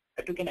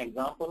I took an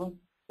example.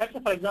 Let's say,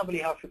 for example,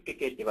 you have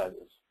 50K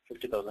devices,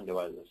 50,000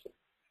 devices,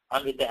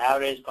 and with the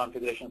average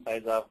configuration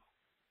size of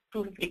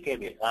 250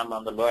 KB. I'm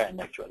on the low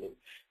end actually.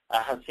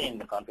 I have seen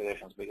the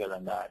configurations bigger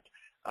than that.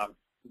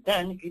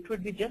 Then it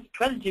would be just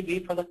 12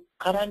 GB for the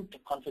current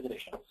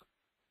configurations.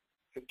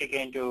 50K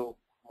into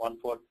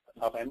 1/4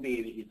 of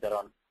MB is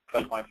around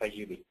 12.5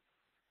 GB.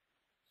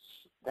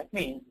 That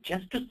means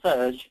just to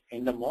search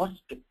in the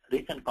most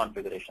recent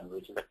configurations,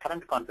 which is the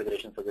current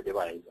configurations of the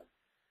device,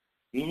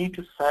 we need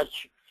to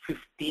search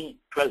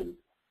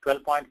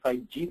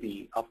 12.5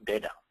 GB of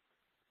data.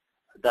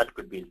 That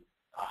could be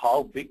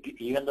how big,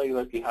 even though you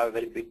have a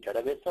very big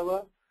database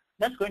server,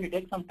 that's going to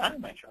take some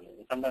time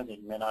actually. Sometimes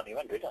it may not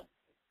even return.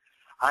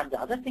 And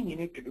the other thing you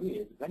need to do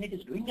is, when it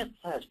is doing a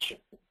search,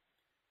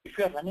 if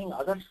you are running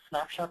other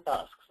snapshot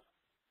tasks,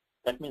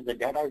 that means the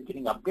data is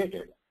getting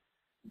updated,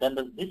 then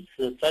this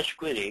search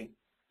query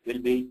will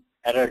be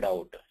errored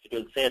out. It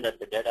will say that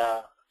the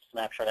data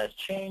snapshot has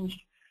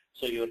changed,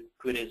 so your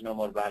query is no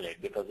more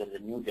valid because there is a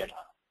new data.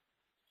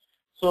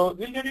 So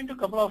we'll get into a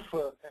couple of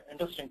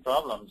interesting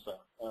problems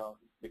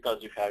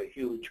because you have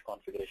huge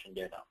configuration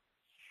data.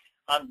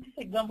 And this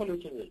example,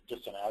 which is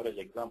just an average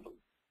example,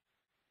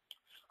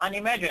 and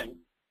imagine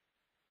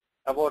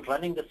about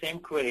running the same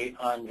query,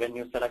 and when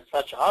you select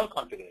search all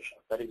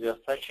configurations, that is, you're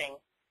searching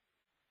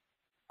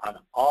on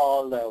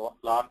all the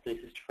last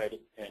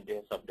 365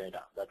 days of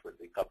data. That would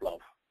be a couple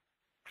of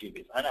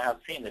GBs. And I have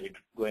seen that it's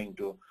going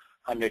to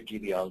 100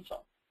 GB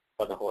also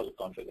for the whole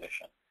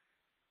configuration.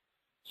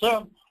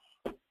 So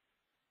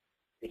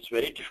it's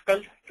very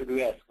difficult to do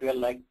a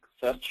SQL-like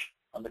search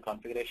on the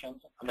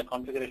configurations. And the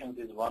configurations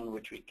is one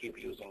which we keep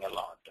using a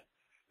lot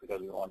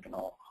because we want to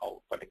know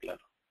how particular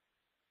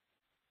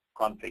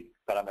config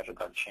parameter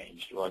got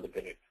changed over the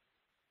period.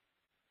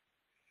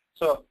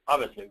 So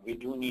obviously, we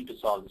do need to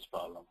solve this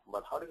problem.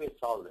 But how do we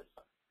solve this?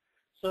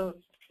 So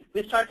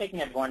we start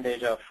taking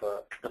advantage of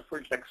the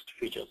full text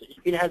features.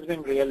 It has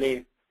been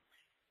really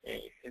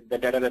The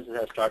databases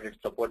have started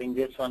supporting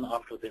this one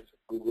after this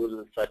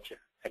Google search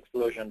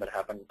explosion that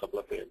happened a couple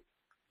of years,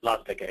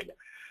 last decade.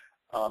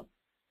 So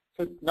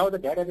now the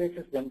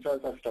databases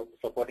themselves are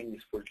supporting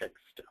this full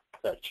text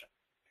search.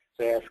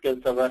 So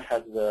SQL Server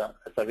has a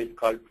service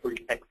called full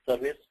text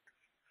service,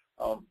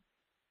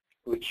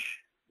 which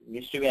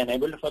needs to be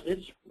enabled for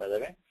this, by the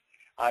way.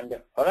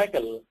 And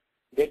Oracle,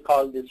 they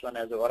call this one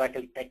as the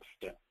Oracle text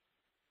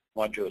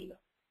module.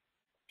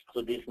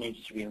 So this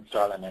needs to be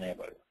installed and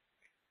enabled.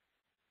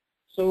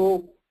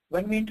 So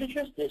when we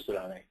introduce this,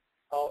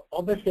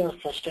 obviously our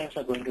search times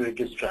are going to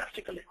reduce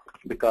drastically,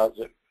 because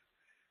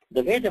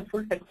the way the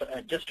full text,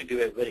 just to give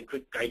a very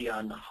quick idea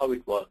on how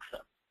it works,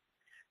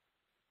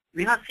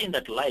 we have seen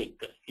that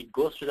it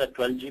goes to the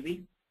 12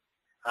 GB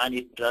and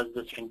it does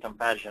the string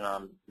comparison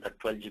on the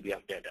 12 GB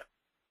of data.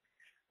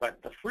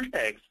 But the full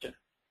text,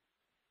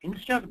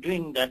 instead of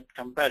doing that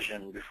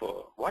comparison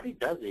before, what it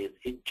does is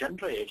it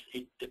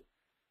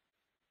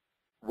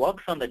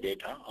works on the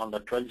data on the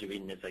 12 GB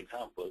in this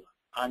example,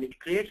 and it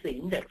creates the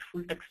index,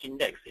 full text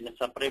index, in a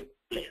separate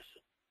place.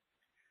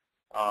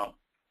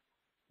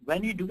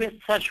 When you do a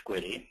search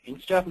query,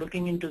 instead of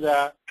looking into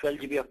the 12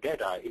 GB of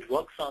data, it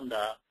works on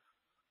the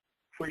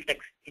full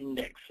text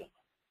index,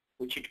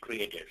 which it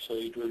created. So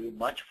it will be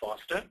much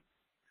faster.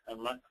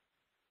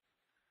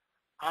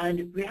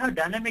 And we have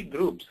dynamic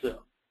groups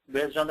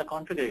based on the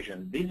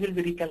configuration. These will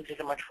be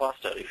recalculated much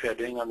faster. If you are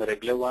doing on the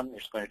regular one,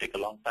 it's going to take a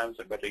long time,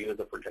 so better use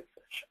the full text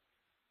search.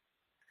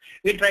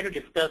 We'll try to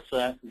discuss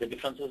the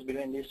differences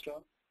between these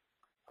two.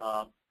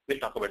 We'll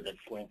talk about that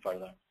going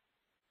further.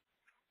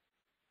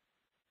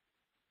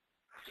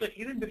 So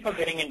even before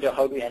getting into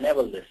how to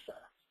enable this,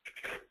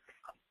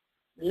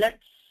 let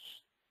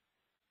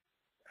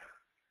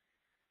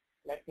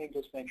me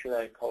just make sure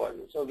I cover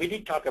this. So we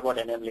did talk about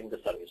enabling the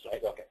service,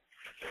 right? Okay.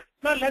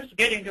 Now let's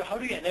get into how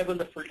do you enable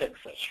the full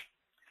text search.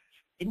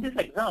 In this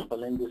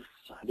example, in this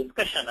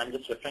discussion, I'm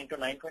just referring to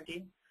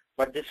 9.20,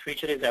 but this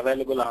feature is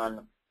available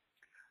on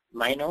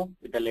 9.0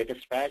 with the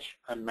latest patch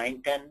and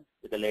 9.10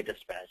 with the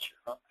latest patch.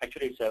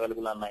 Actually, it's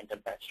available on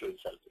 9.10 patch 2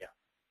 itself, yeah.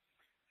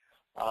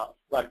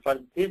 But for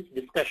this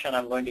discussion,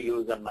 I'm going to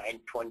use the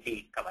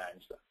 9.20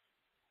 commands.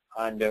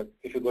 And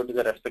if you go to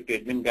the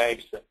respective admin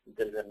guides,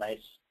 there is a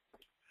nice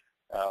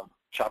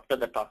chapter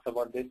that talks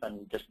about this,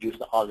 and just gives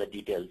all the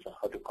details of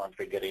how to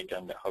configure it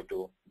and how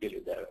to deal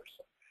with the errors.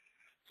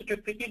 So to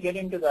quickly get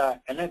into the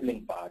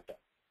enabling part,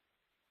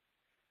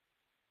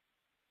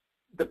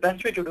 the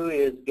best way to do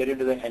is get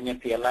into the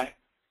NFCLI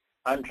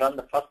and run.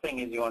 The first thing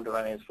is you want to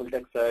run is full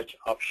text search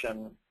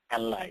option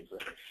analyze.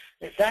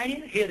 The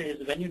idea here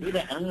is when you do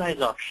the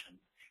analyze option,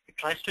 it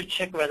tries to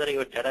check whether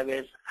your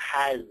database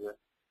has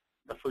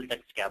the full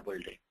text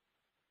capability.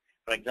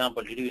 For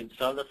example, did you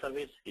install the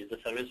service? Is the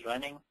service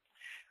running?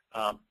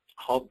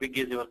 How big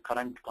is your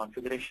current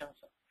configurations?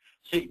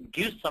 So it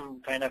gives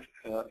some kind of,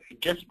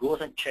 it just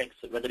goes and checks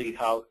whether you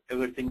have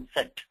everything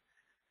set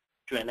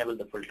to enable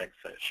the full text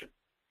search.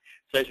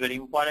 So it's very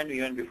important,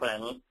 even before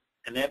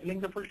enabling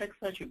the full text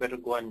search, you better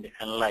go and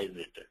analyze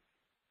it.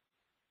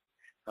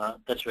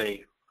 That's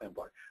very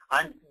important.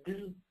 And this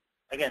is,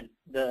 again,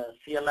 the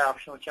CLI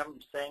option which I'm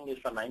saying is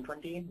for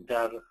 9.20. There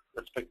are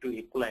respective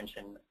equivalents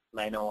in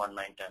 9.01,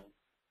 9.10.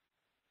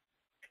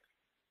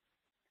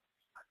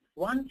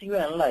 Once you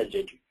analyze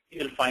it,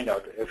 you'll find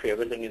out if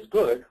everything is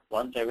good.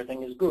 Once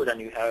everything is good and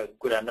you have a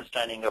good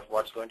understanding of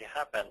what's going to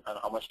happen and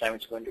how much time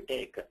it's going to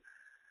take,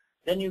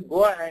 then you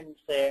go and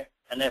say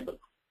enable.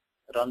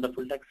 Run the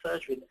full text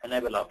search with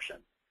enable option.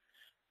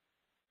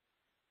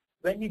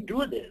 When you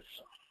do this,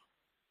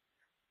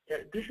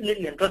 this is a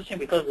little interesting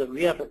because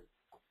we are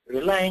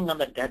relying on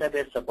the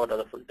database support of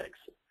the full text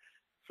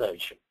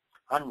search.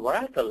 On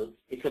Oracle,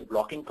 it's a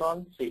blocking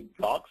call, so it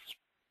blocks.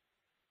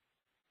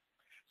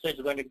 So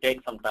it's going to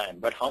take some time.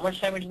 But how much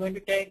time it's going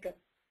to take?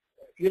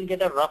 You'll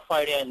get a rough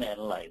idea in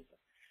analyze.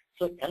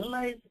 So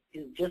analyze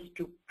is just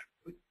to,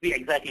 we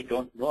exactly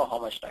don't know how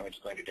much time it's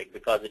going to take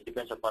because it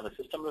depends upon the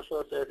system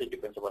resources, it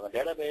depends upon the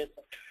database.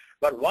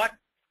 But what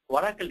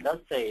Oracle does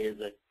say is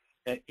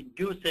it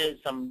gives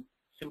some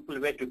simple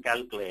way to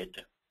calculate,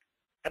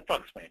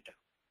 approximate.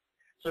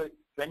 So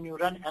when you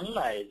run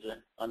analyze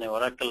on an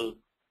Oracle,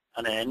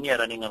 on an NER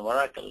running on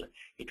Oracle,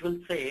 it will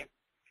say,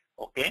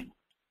 okay,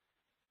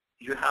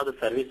 you have the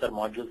service or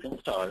modules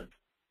installed,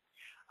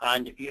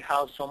 and you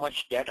have so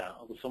much data,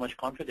 so much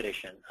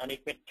configuration, and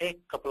it may take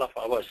a couple of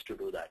hours to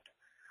do that,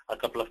 a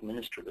couple of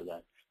minutes to do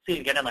that. So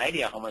you get an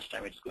idea how much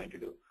time it's going to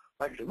do.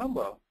 But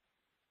remember,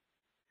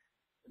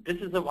 this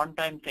is a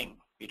one-time thing.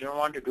 You don't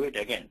want to do it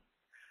again.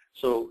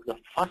 So the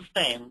first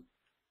time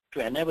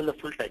to enable the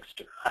full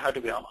text, I have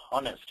to be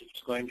honest,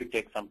 it's going to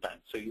take some time.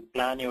 So you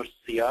plan your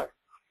CR,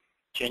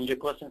 change your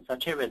course in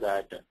such a way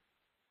that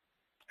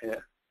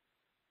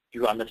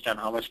you understand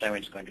how much time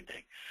it's going to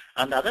take.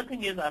 And the other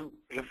thing is I'm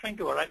referring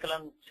to Oracle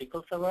and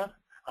SQL Server,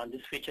 and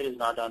this feature is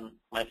not on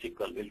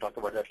MySQL. We'll talk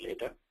about that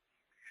later.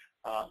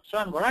 So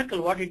on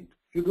Oracle, what you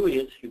do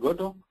is you go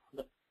to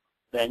the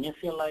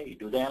NACLI, you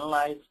do the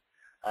analyze,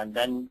 and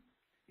then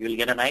You will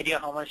get an idea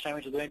how much time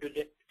it's going to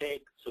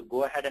take. So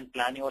go ahead and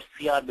plan your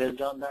CR based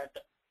on that.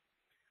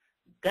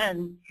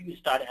 Then you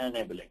start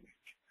enabling.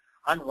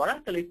 On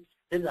Oracle,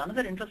 there's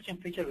another interesting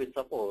feature we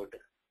support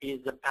is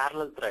the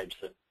parallel threads.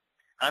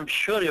 I'm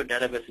sure your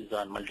database is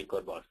on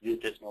multi-core box. These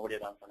days nobody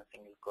runs on a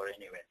single core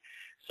anyway.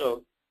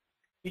 So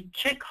you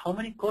check how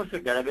many cores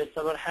your database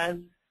server has.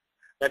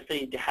 Let's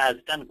say it has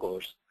 10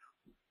 cores.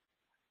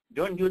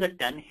 Don't do the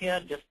 10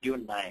 here, just do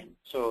 9.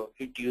 So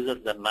it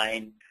uses the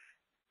 9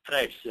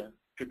 threads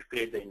to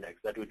create the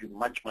index. That would be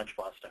much, much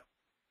faster.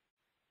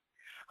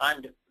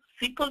 And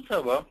SQL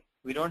Server,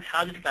 we don't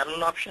have this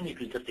parallel option. It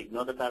will just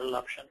ignore the parallel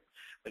option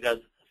because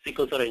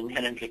SQL Server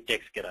inherently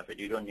takes care of it.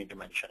 You don't need to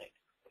mention it.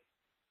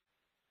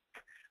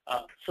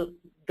 So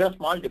there are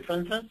small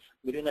differences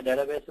between the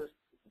databases.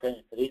 The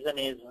reason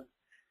is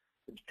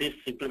this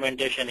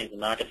implementation is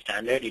not a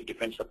standard. It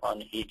depends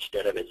upon each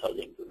database how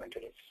they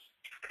implemented it.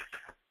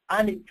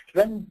 And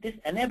when this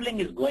enabling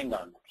is going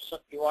on, so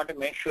you want to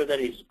make sure that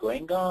it's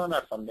going on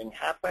or something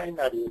happened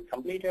or is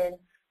completed.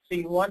 So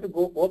you want to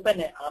go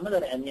open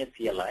another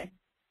NACLI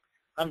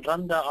and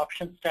run the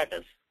option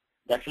status.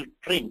 That will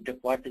print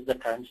what is the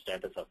current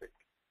status of it.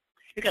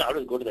 You can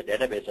always go to the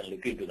database and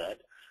look into that.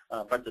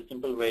 But the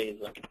simple way is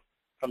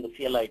from the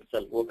CLI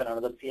itself, open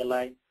another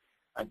CLI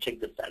and check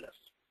the status.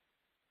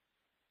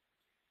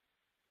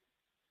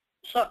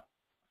 So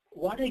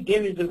what I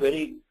gave is a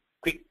very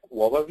quick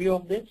overview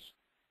of this.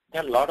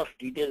 There are a lot of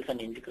details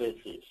and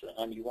intricacies,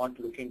 and you want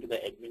to look into the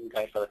admin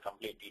guide for the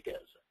complete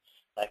details.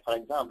 Like for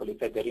example,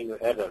 if I get into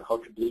error, how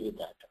to deal with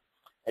that.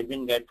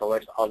 Admin guide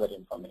provides all that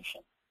information.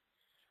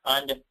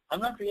 And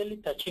I'm not really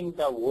touching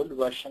the old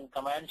version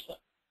commands,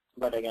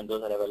 but again,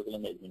 those are available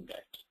in the admin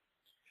guides.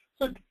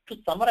 So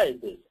to summarize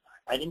this,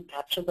 I didn't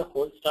capture the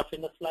whole stuff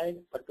in the slide,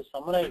 but to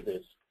summarize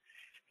this,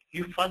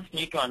 you first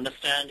need to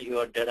understand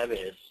your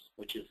database,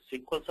 which is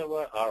SQL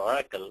Server or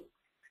Oracle,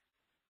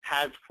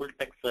 has full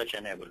text search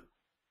enabled.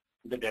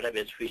 The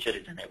database feature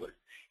is enabled.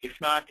 If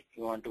not,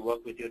 you want to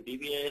work with your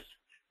DBAs,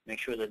 make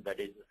sure that that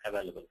is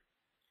available.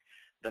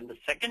 Then the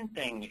second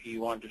thing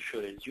you want to show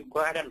is you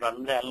go ahead and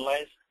run the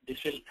analyze.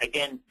 This will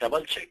again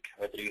double check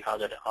whether you have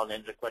that all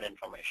the required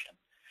information.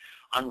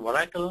 On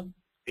Oracle,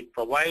 it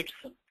provides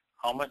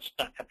how much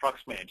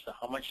approximates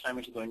how much time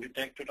it's going to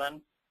take to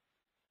run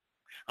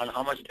and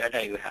how much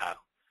data you have.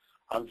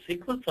 On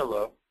SQL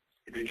Server,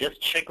 it will just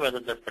check whether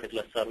that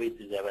particular service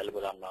is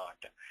available or not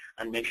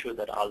and make sure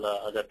that all the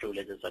other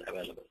privileges are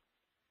available.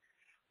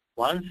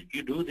 Once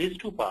you do these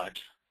two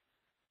parts,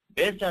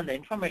 based on the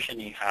information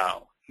you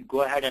have, you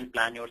go ahead and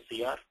plan your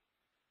CR.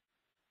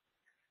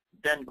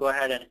 Then go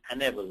ahead and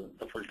enable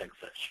the full text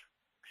search.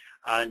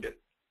 And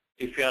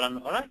if you are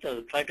on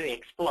Oracle, try to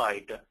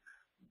exploit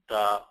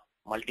the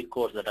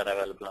multi-cores that are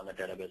available on the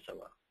database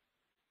server.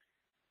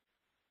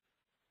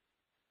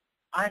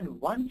 And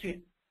once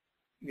you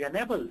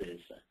enable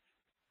this,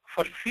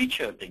 for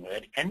future thing,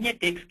 right, NA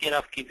takes care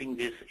of keeping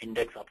this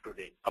index up to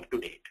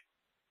date.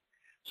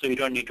 So you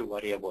don't need to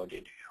worry about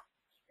it.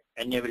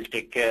 NA will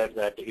take care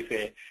that if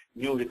a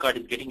new record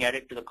is getting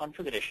added to the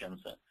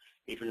configurations,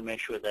 it will make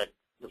sure that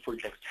the full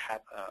text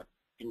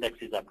index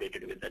is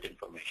updated with that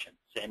information.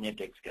 So NA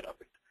takes care of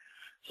it.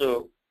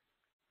 So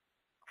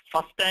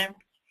first time,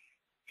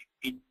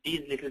 it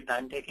is little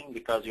time taking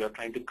because you are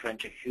trying to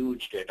crunch a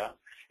huge data.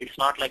 It's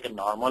not like a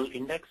normal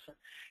index.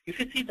 If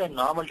you see the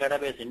normal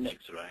database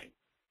index, right,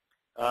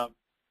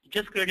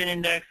 just create an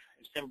index,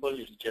 it's simple,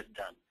 it's just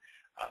done.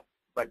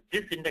 But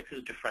this index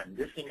is different.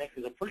 This index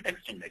is a full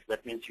text index.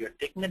 That means you are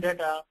taking the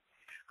data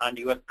and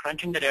you are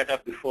crunching the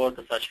data before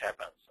the search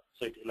happens.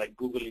 So it's like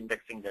Google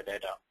indexing the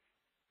data.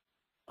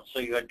 So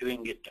you are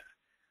doing it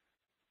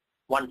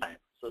one time.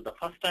 So the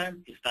first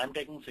time is time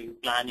taking, so you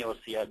plan your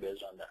CR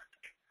based on that.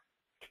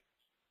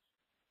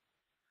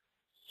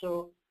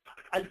 So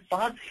I'll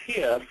pause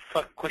here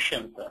for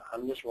questions.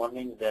 I'm just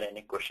wondering if there are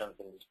any questions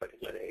in this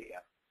particular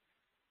area.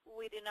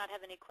 We do not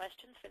have any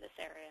questions for this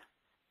area.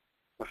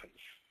 Perfect.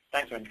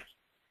 Thanks, Wendy.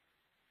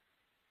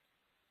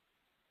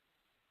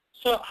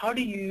 So how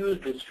do you use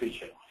this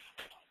feature?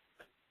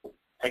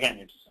 Again,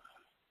 it's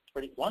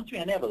pretty, once you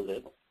enable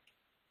this,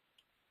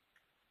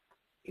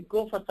 you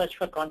go for search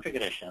for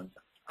configurations,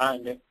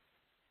 and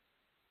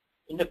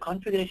in the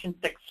configuration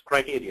text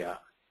criteria,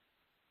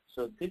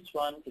 so this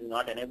one is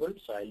not enabled,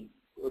 so I'll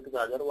go to the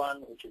other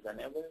one which is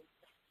enabled.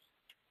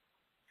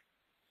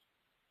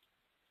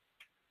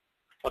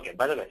 Okay,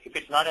 by the way, if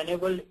it's not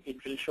enabled,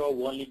 it will show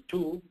only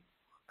two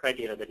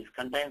criteria, that is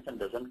contains and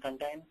doesn't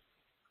contain.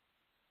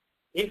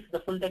 If the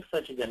full text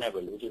search is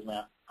enabled, which is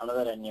my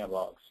another NA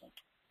box,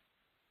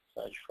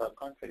 search for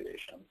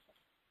configurations,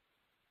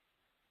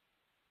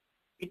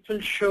 it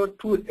will show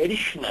two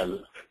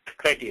additional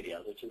criteria,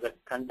 which is a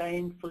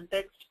contain full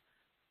text,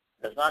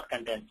 does not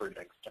contain full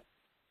text.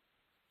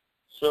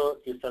 So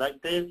you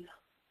select this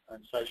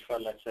and search for,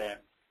 let's say,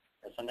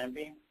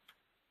 SNMP.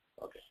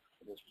 Okay,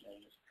 this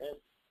is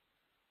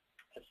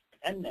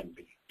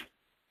SNMP.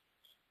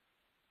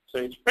 So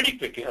it's pretty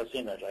quick. You have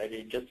seen that, right?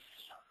 It just,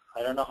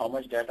 I don't know how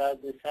much data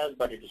this has,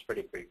 but it is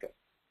pretty quick.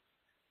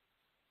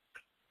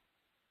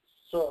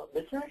 So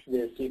besides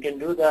this, you can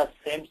do the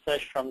same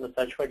search from the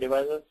search for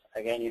devices.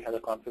 Again, you have the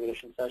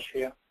configuration search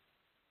here,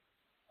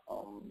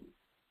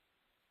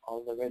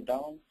 all the way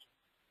down.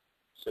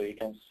 So you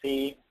can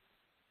see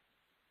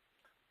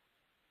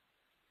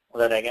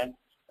that again,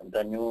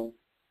 the new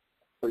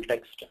full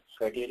text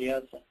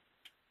criteria.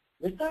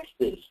 Besides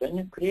this, when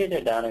you create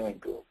a dynamic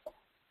group,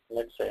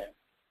 let's say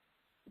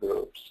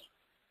groups,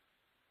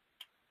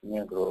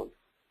 new group,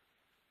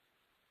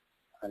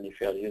 and if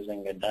you are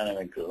using a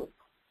dynamic group,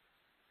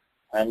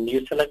 and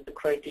you select the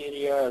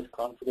criteria as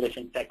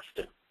configuration text,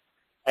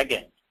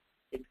 again,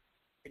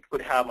 it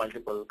could have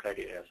multiple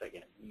criteria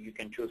again. You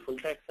can choose full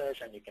text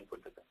search and you can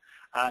put the,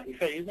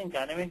 if you're using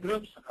dynamic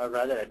groups, I would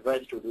rather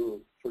advise to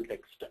do full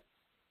text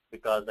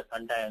because the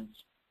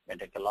contents may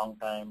take a long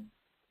time.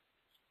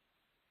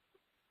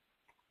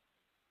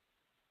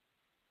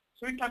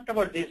 So we talked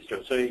about these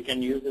two. So you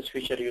can use this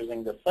feature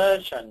using the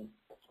search and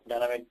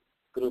dynamic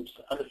groups,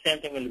 and the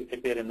same thing will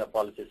appear in the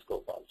policy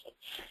scope also,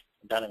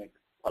 dynamic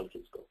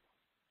policy scope.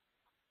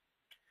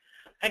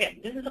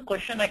 Again, this is a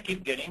question I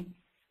keep getting.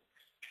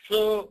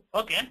 So,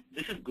 okay,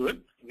 this is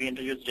good. We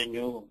introduced a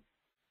new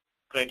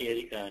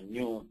criteria,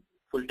 new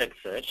full text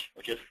search,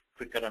 which is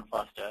quicker and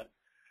faster.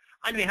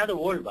 And we have the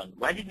old one.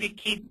 Why did we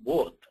keep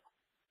both?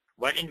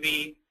 Why didn't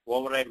we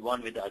override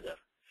one with the other?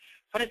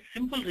 For a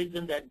simple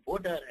reason that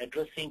both are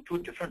addressing two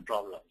different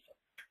problems.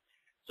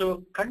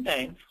 So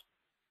contains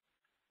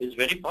is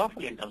very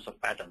powerful in terms of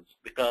patterns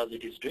because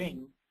it is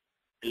doing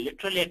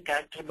literally a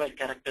character by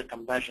character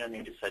comparison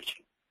it is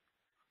searching.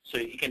 So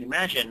you can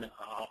imagine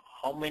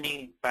how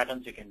many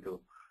patterns you can do.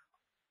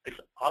 It's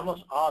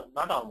almost all,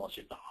 not almost,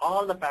 it's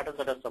all the patterns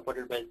that are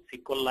supported by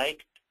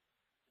SQL-like,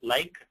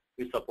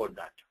 we support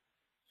that.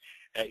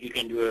 You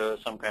can do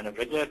some kind of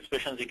regular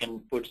expressions. You can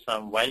put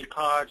some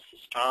wildcards,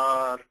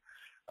 star,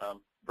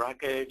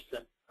 brackets.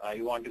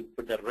 You want to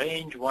put the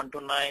range 1 to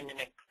 9 in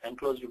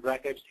enclosed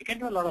brackets. You can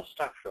do a lot of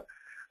stuff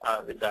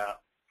with the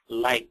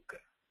like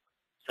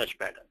such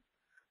pattern.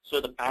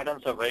 So the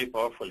patterns are very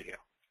powerful here.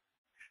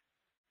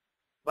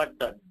 But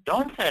the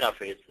downside of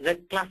it is a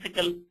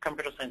classical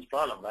computer science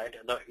problem, right?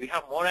 We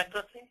have more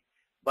accuracy,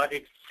 but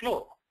it's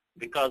slow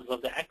because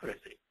of the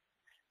accuracy.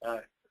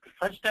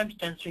 Search times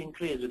tends to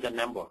increase with the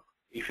number.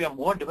 If you have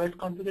more device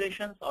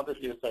configurations,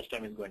 obviously your search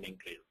time is going to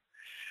increase.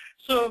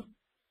 So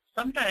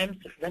sometimes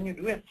when you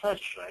do a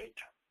search, right,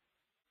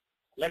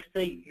 let's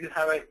say you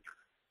have a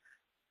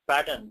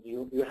pattern,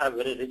 you have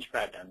very rich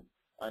pattern,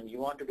 and you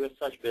want to do a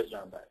search based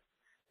on that.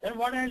 Then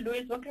what I'll do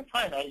is, okay,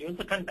 fine, I'll use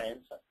the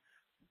contents,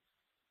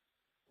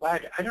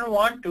 but I don't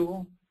want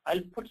to,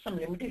 I'll put some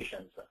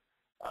limitations.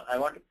 I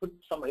want to put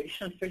some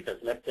additional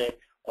filters. Let's say,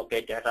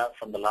 okay, data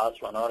from the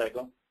last 1 hour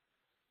ago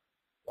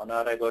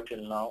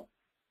till now.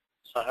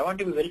 So I want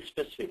to be very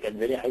specific and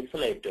very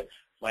isolate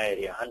my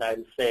area, and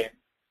I'll say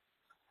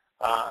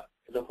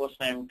the host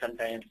name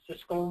contains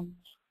Cisco,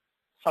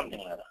 something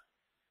like that.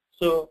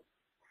 So,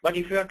 but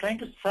if you are trying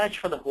to search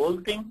for the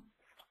whole thing,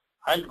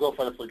 I'll go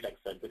for the full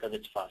text search because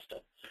it's faster.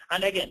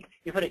 And again,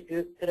 if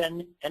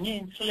any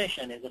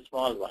installation is a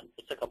small one,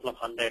 it's a couple of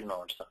 100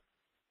 nodes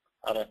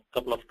or a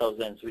couple of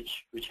thousands,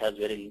 which has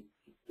very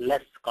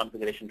less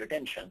configuration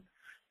retention,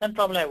 then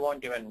probably I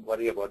won't even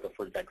worry about the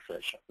full text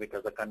search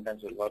because the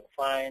contents will work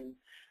fine.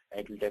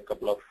 It will take a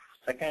couple of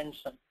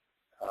seconds,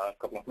 a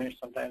couple of minutes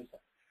sometimes.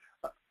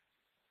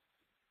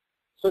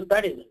 So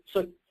that is,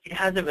 so it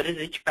has a very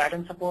rich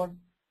pattern support,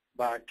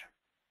 but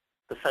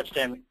the search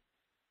time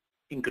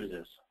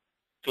increases.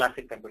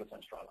 Classic computer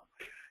science problem.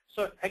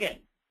 So again,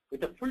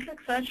 with the full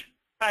text search,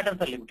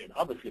 patterns are limited,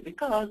 obviously,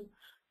 because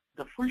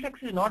the full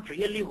text is not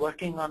really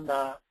working on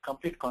the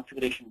complete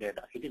configuration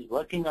data. It is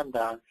working on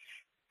the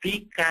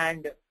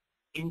pre-canned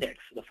index,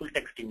 the full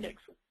text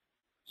index.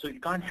 So you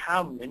can't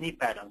have many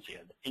patterns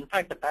here. In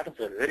fact, the patterns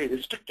are very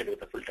restricted with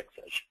the full text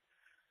search,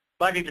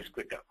 but it is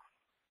quicker.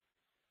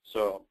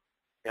 So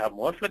you have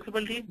more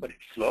flexibility, but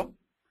it's slow.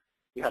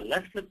 You have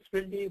less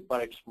flexibility,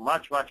 but it's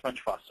much, much,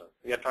 much faster.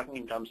 We are talking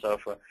in terms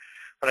of,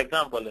 for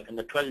example, in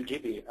the 12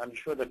 GB, I'm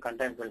sure the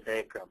content will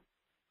take a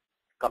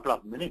couple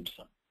of minutes.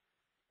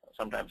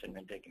 Sometimes it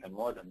may take even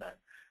more than that.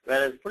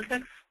 Whereas full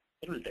text,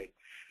 it will take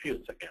a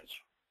few seconds,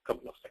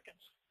 couple of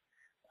seconds,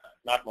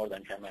 not more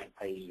than 10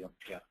 IU.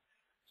 Yeah.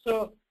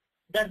 So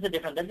that's the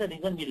difference. That's the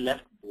reason we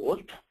left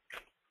both.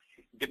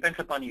 Depends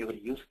upon your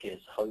use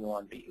case, how you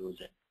want to use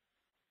it.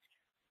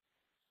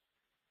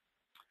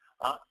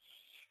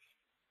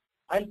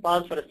 I'll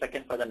pause for a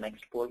second for the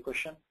next poll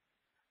question.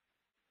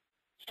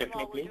 Stephanie,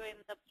 While we're please. doing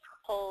the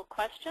poll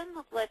question,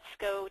 let's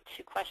go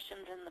to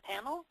questions in the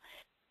panel.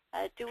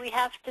 Do we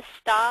have to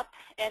stop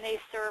NA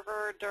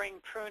server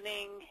during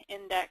pruning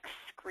index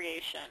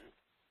creation?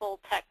 Full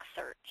text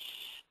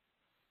search.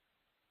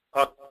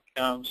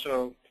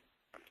 So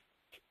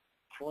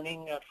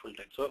pruning or full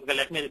text. So okay,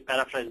 let me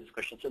paraphrase this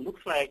question. So it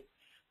looks like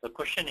the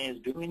question is,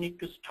 do we need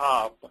to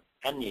stop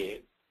NA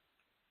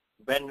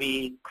when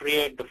we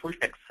create the full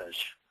text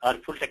search or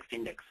full text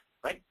index,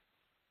 right?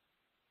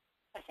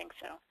 I think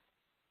so.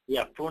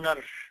 Yeah, pruner,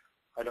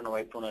 I don't know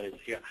why pruner is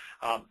here.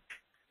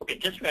 Okay,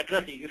 just to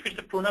address it, if it's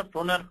a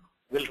pruner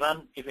will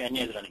run if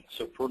NA is running.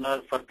 So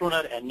for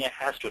Pruner, NA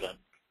has to run.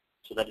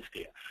 So that is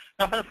clear.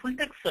 Now for the full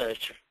text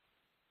search,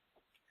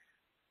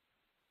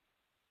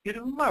 you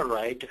remember,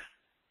 right?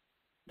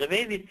 The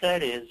way we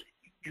said is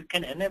you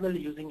can enable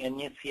using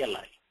NA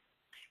CLI.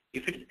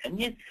 If it is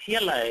NA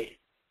CLI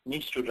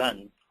needs to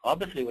run,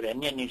 obviously what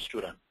NA needs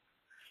to run.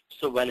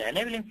 So while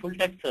enabling full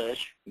text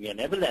search, we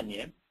enable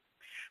NA.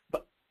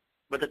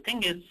 But the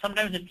thing is,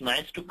 sometimes it's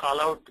nice to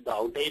call out the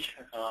outage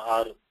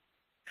or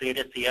create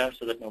a CR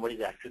so that nobody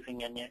is accessing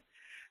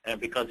NA,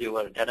 because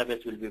your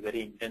database will be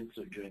very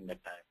intensive during that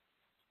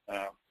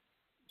time.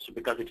 So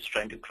because it's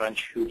trying to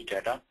crunch huge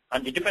data,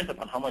 and it depends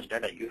upon how much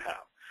data you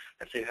have.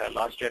 Let's say you have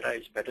large data,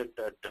 it's better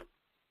that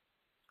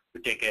to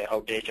take an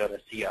outage or a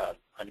CR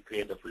and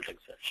create the full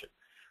text search.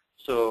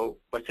 So,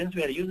 but since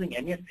we are using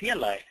NA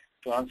CLI,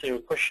 to answer your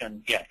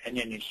question, yeah,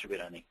 NA needs to be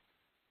running.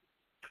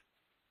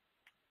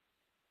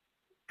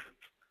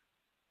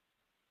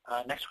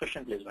 Next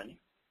question, please, Manny.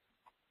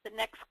 The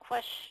next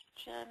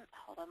question,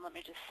 hold on, let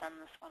me just send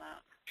this one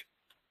out.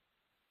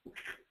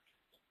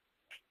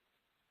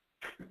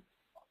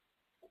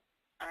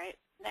 All right,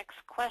 next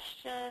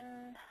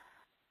question.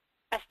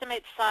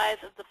 Estimate size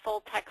of the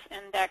full text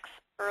index.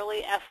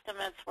 Early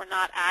estimates were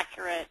not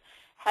accurate.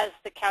 Has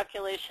the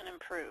calculation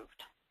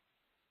improved?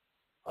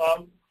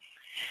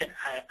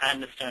 I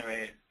understand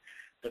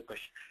the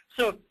question.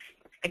 So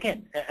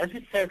again, as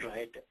we said,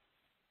 right,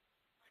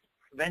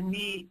 when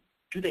we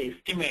do the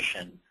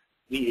estimation,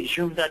 we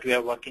assume that we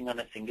are working on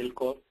a single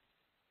core,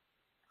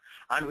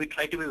 and we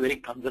try to be very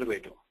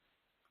conservative.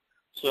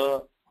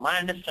 So my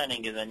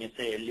understanding is when you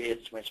say early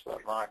estimates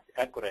were not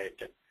accurate,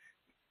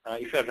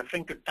 if you are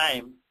referring to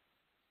time,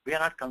 we are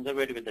not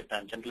conservative with the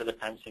time. Generally, the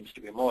time seems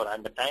to be more,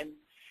 and the time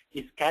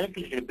is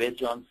calculated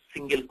based on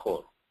single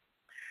core.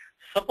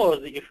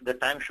 Suppose if the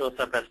time shows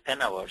up as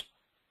 10 hours,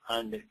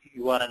 and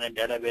you are in a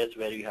database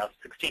where you have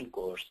 16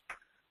 cores,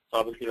 so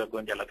obviously we are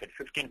going to allocate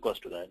 15 cores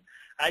to that.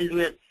 I'll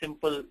do a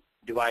simple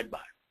divide by,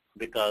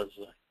 because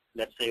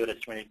let's say you're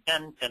estimating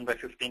 10 by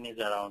 15 is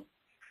around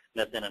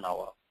less than an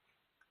hour.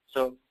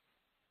 So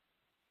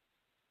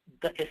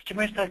the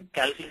estimates are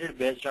calculated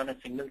based on a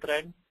single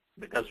thread,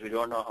 because we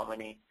don't know how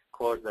many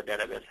cores the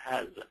database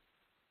has,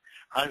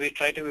 and we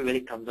try to be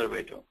very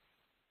conservative.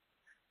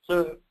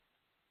 So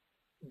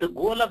the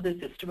goal of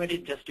this estimate is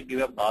just to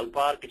give a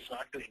ballpark. It's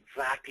not to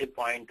exactly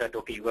point that,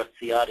 okay, your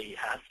CRE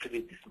has to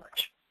be this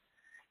much.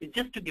 It's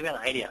just to give an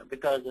idea,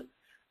 because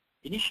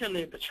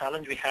initially the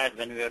challenge we had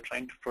when we were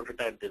trying to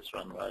prototype this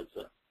one was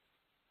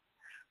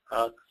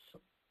a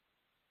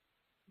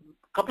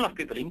couple of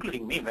people,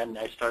 including me, when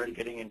I started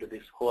getting into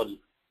this whole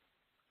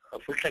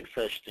full text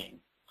search thing,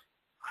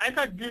 I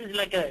thought this is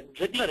like a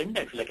regular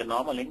index, like a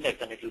normal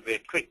index, and it will be a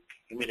quick,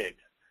 immediate.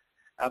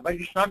 But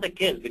it's not the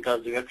case,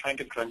 because we are trying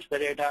to crunch the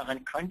data,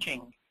 and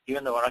crunching,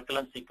 even the Oracle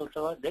and SQL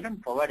Server, they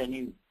don't provide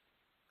any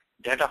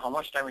data how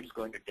much time it's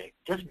going to take,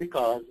 just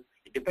because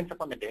it depends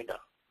upon the data.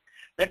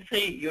 Let's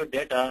say your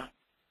data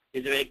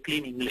is a very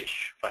clean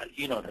English file,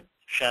 you know that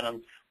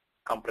Shannon's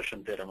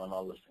compression theorem and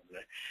all those things,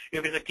 right?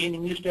 If it's a clean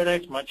English data,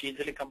 it's much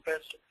easily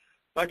compressed.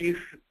 But if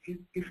you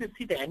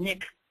see the NA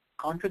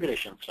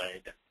configurations,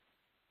 right,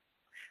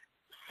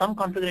 some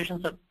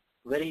configurations are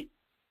very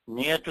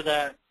near to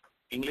the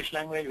English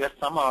language, where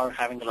some are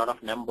having a lot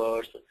of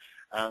numbers.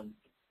 So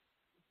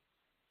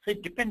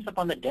it depends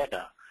upon the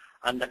data,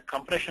 and the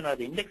compression or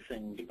the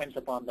indexing depends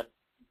upon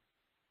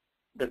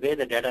the way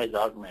the data is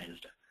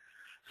organized.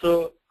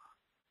 So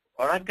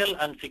Oracle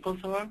and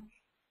SQL Server,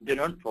 they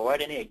don't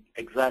provide any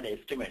exact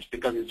estimates,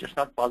 because it's just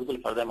not possible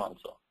for them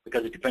also,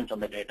 because it depends on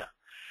the data.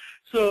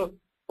 So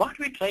what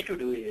we try to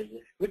do is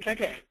we try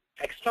to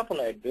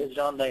extrapolate based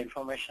on the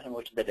information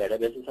which the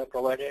databases are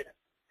provided,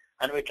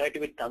 and we try to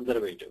be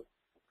conservative.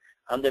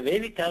 And the way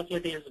we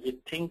calculate is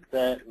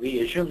we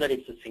assume that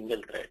it's a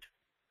single thread.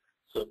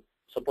 So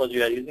suppose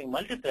you are using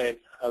multi-thread,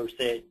 I would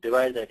say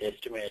divide that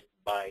estimate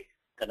by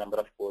the number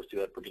of cores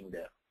you are putting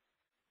there.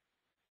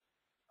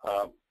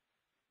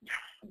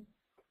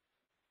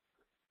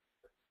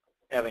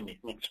 Evan,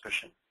 next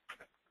question.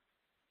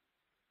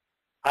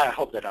 I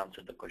hope that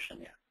answered the question,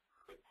 yeah.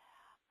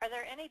 Are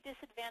there any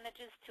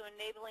disadvantages to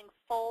enabling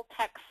full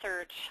text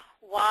search?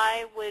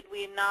 Why would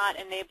we not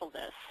enable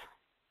this?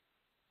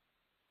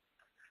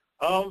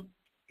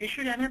 You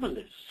should enable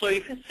this. So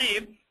if you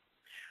see,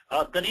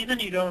 the reason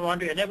you don't want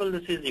to enable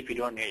this is if you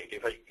don't need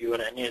it. If your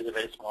NA is a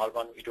very small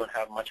one, you don't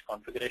have much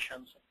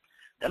configurations,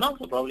 then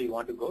also probably you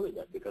want to go with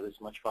that, because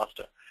it's much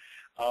faster.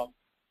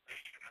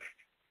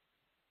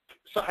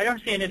 So I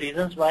don't see any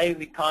reasons why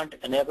we can't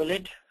enable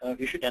it.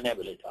 We should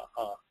enable it.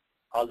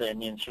 All the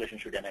NA installation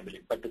should enable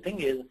it. But the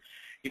thing is,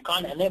 you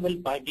can't enable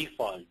by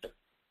default,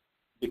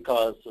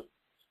 because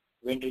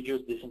we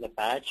introduced this in the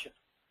patch.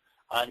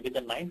 And with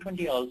the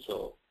 920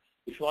 also,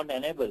 if you want to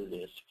enable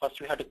this,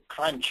 first we have to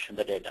crunch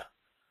the data.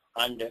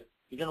 And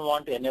you don't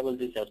want to enable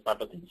this as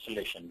part of the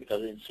installation,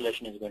 because the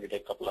installation is going to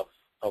take a couple of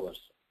hours.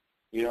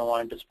 You don't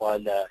want to spoil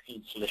the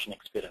installation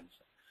experience.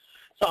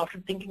 So after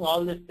thinking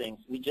all these things,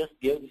 we just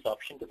gave this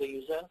option to the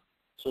user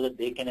so that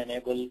they can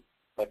enable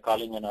by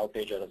calling an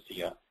outage or a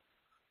CR.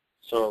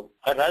 So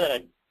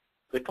I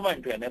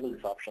recommend to enable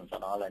these options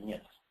on all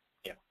NES.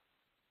 Yeah.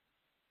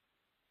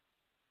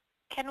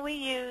 Can we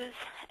use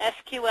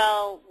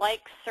SQL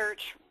like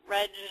search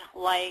reg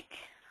like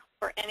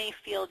for any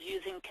field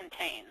using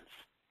contains?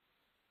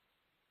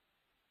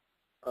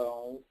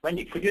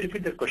 Wendy, could you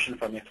repeat the question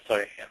for me?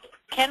 Sorry. Yeah.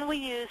 Can we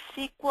use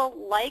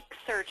SQL-like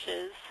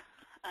searches,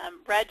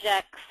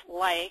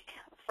 regex-like,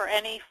 for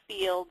any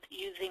field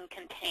using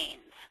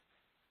contains?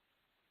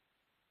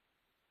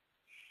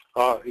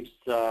 Oh, it's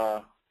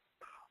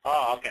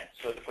okay.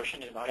 So the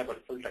question is not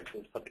about full text;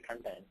 it's for the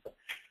contains.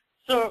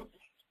 So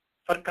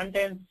for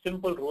contains,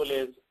 simple rule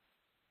is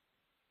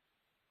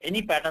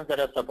any patterns that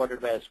are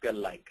supported by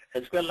SQL-like.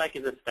 SQL-like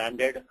is a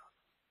standard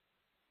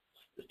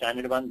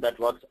one that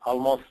works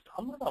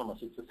not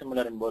almost. It's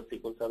similar in both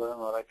SQL Server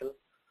and Oracle.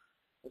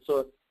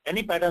 So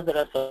any patterns that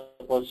are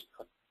supposed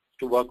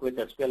to work with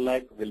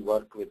SQL-like will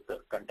work with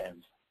the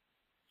contains.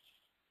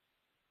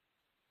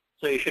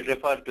 So you should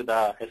refer to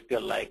the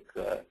SQL-like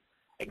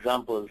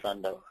examples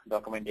and the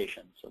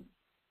documentation. So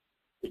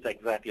it's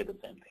exactly the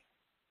same thing.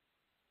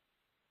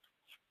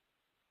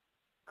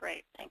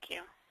 Great, thank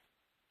you.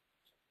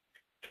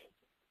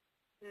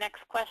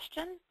 Next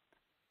question.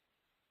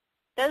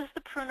 Does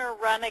the pruner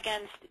run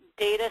against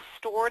data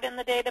stored in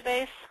the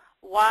database?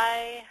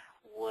 Why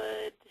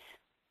would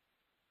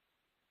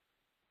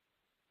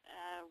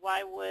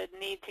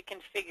need to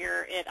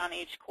configure it on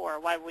each core?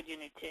 Why would you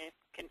need to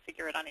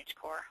configure it on each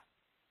core?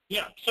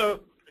 Yeah,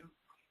 so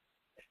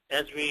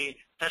as we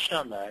touched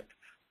on that,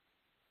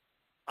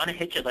 on a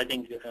HS, I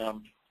think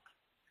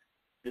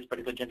this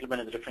particular gentleman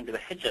is referring to the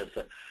HS.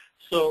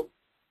 So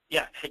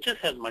yeah, HS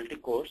has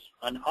multi-cores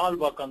and all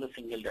work on the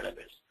single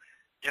database.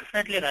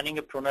 Definitely running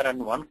a pruner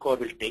on one core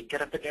will take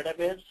care of the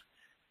database.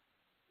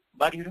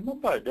 But you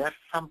remember there are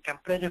some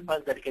temporary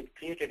files that get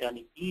created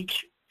on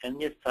each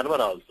NS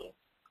server also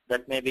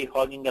that may be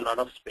hogging a lot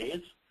of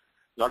space,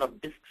 lot of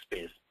disk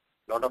space,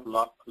 lot of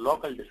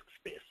local disk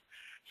space.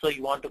 So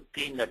you want to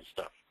clean that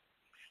stuff.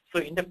 So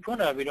in the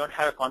pruner, we don't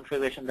have a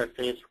configuration that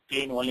says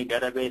clean only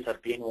database or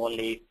clean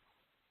only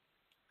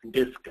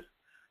disk.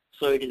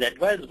 So it is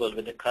advisable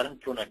with the current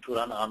pruner to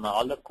run on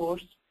all the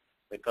cores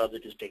because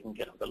it is taking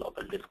care of the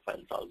local disk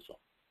files also.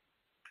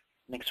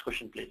 Next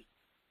question, please.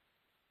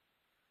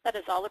 That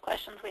is all the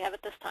questions we have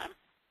at this time.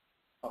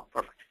 Oh,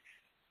 perfect.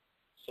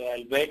 So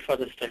I'll wait for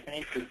the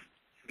Stephanie to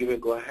give a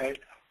go ahead.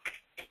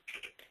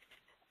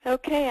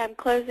 Okay, I'm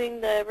closing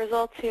the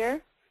results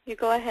here. You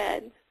go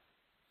ahead.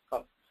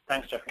 Oh,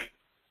 thanks, Stephanie.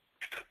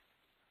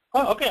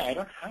 Oh, okay, I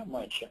don't have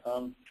much.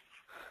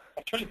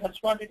 Actually,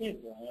 that's what it is.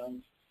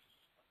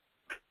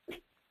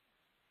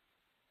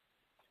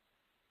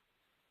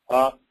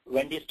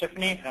 Wendy,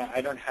 Stephanie,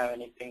 I don't have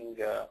anything.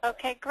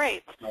 Okay,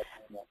 great.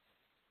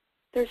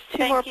 There's two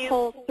Thank more you.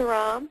 polls to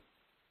Ram.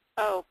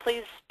 Oh,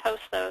 please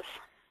post those.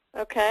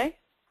 Okay.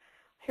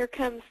 Here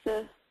comes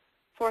the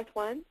fourth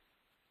one.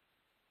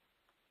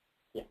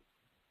 Yeah.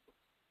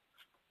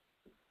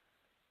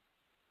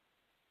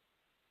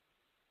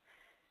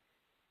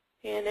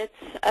 And it's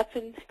up,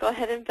 and go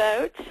ahead and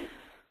vote.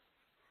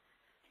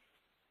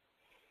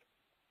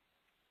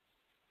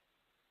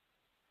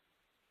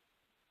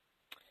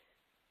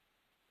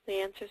 The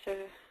answers are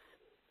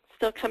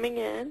still coming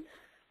in.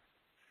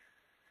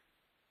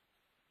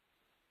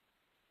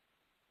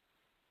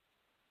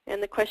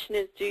 And the question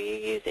is, do you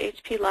use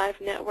HP Live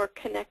Network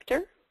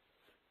Connector?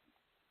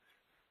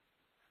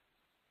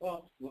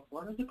 Well,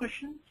 what is the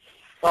question?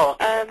 Oh,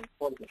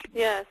 okay.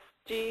 Yes.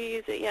 Do you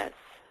use it? Yes.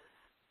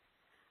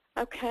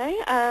 Okay.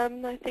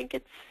 I think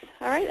it's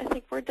all right. I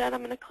think we're done.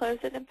 I'm going to close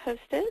it and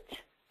post it.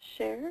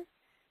 Share.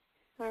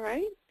 All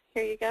right.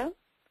 Here you go.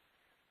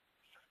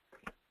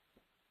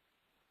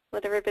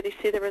 Let everybody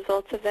see the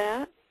results of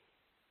that.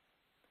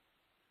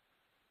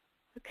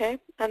 Okay.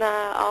 And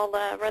I'll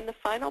run the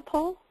final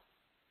poll.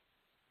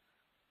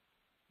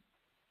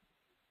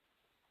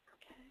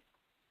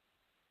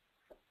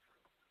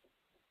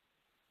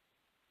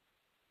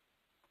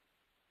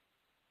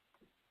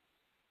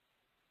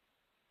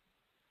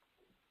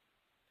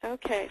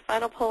 Okay,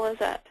 final poll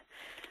is up.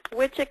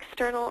 Which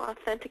external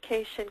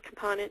authentication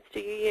components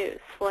do you use?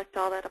 Select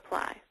all that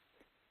apply.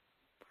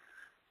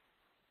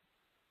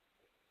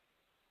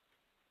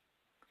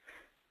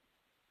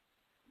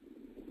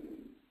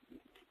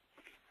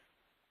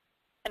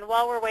 And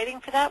while we're waiting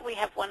for that, we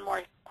have one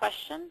more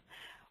question.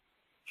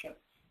 Sure.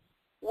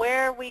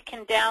 Where we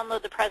can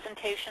download the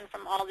presentation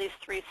from all these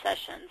three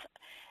sessions.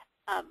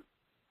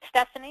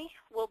 Stephanie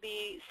will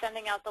be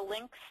sending out the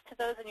links to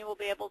those, and you will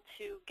be able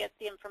to get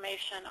the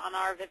information on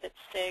our Vivid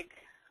SIG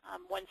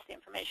once the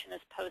information is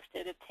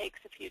posted. It takes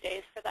a few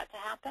days for that to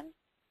happen,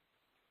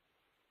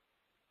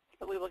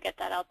 but we will get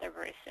that out there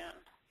very soon.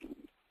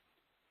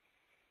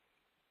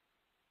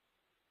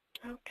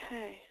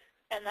 Okay.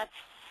 And that's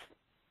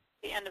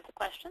the end of the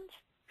questions.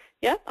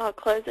 Yep, I'll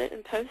close it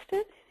and post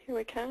it. Here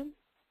we come.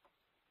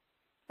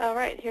 All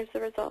right, here's the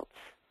results.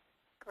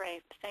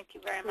 Great, thank you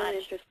very Really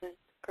much. interesting.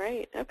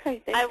 Great.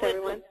 Okay, thanks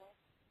everyone.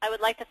 I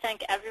would like to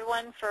thank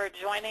everyone for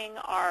joining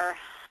our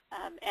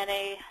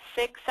NA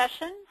SIG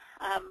session.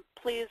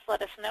 Please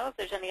let us know if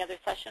there's any other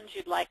sessions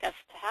you'd like us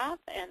to have,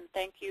 and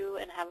thank you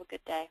and have a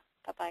good day.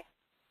 Bye-bye.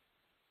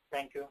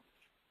 Thank you.